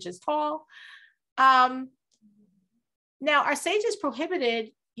 9 inches tall. Now, our sages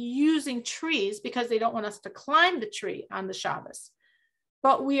prohibited using trees because they don't want us to climb the tree on the Shabbos.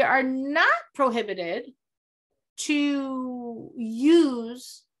 But we are not prohibited to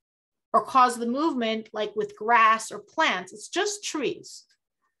use or cause the movement like with grass or plants. It's just trees.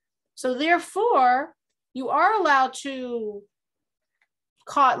 So therefore, you are allowed to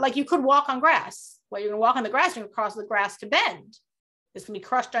like you could walk on grass. Well, you're going to walk on the grass, you're going to cause the grass to bend. It's going to be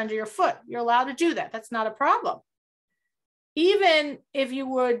crushed under your foot. You're allowed to do that. That's not a problem. Even if you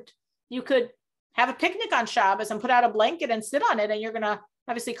could have a picnic on Shabbos and put out a blanket and sit on it, and you're going to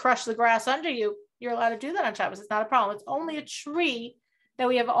obviously crush the grass under you. You're allowed to do that on Shabbos. It's not a problem. It's only a tree that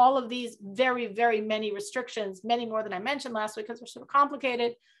we have all of these very, very many restrictions, many more than I mentioned last week because they're so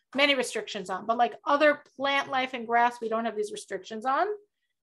complicated. Many restrictions on, but like other plant life and grass, we don't have these restrictions on.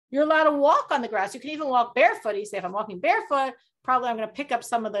 You're allowed to walk on the grass. You can even walk barefoot. You say, if I'm walking barefoot, probably I'm going to pick up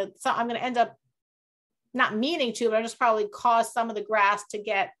I'm going to end up not meaning to, but I just probably cause some of the grass to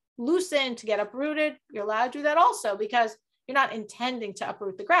get loosened, to get uprooted. You're allowed to do that also because you're not intending to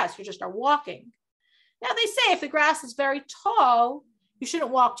uproot the grass. You just are walking. Now they say if the grass is very tall, you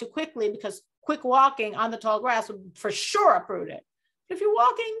shouldn't walk too quickly because quick walking on the tall grass would for sure uproot it. If you're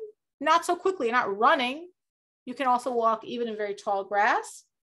walking not so quickly, you're not running, you can also walk even in very tall grass.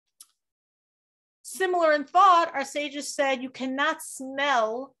 Similar in thought, our sages said you cannot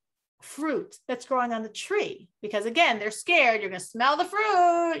smell fruit that's growing on the tree because again, they're scared. You're going to smell the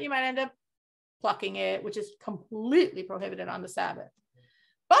fruit. You might end up plucking it, which is completely prohibited on the Sabbath.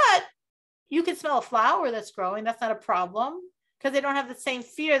 But you can smell a flower that's growing. That's not a problem because they don't have the same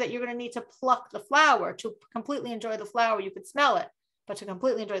fear that you're going to need to pluck the flower. To completely enjoy the flower, you could smell it. But to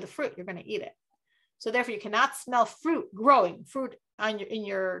completely enjoy the fruit, you're going to eat it. So therefore, you cannot smell fruit growing. Fruit in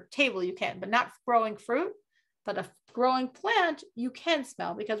your table, you can, but not growing fruit. But a growing plant, you can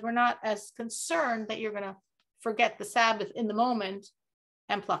smell because we're not as concerned that you're going to forget the Sabbath in the moment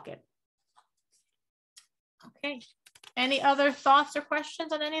and pluck it. Okay. Any other thoughts or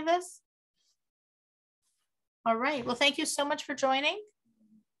questions on any of this? All right. Well, thank you so much for joining.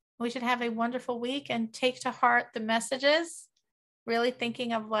 We should have a wonderful week and take to heart the messages, really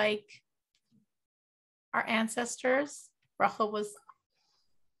thinking of like our ancestors. Rachel was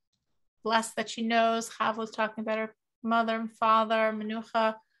blessed that she knows. Chav was talking about her mother and father,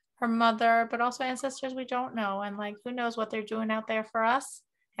 Menucha, her mother, but also ancestors we don't know. And like, who knows what they're doing out there for us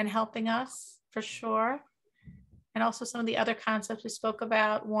and helping us for sure. And also some of the other concepts we spoke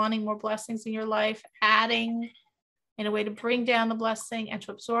about, wanting more blessings in your life, adding in a way to bring down the blessing and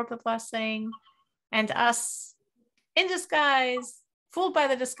to absorb the blessing, and us in disguise, fooled by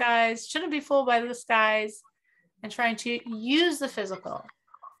the disguise, shouldn't be fooled by the disguise, and trying to use the physical.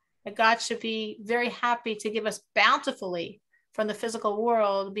 That God should be very happy to give us bountifully from the physical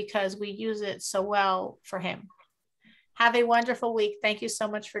world because we use it so well for him. Have a wonderful week. Thank you so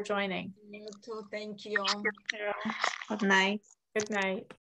much for joining. You too. Thank you. Good night. Good night.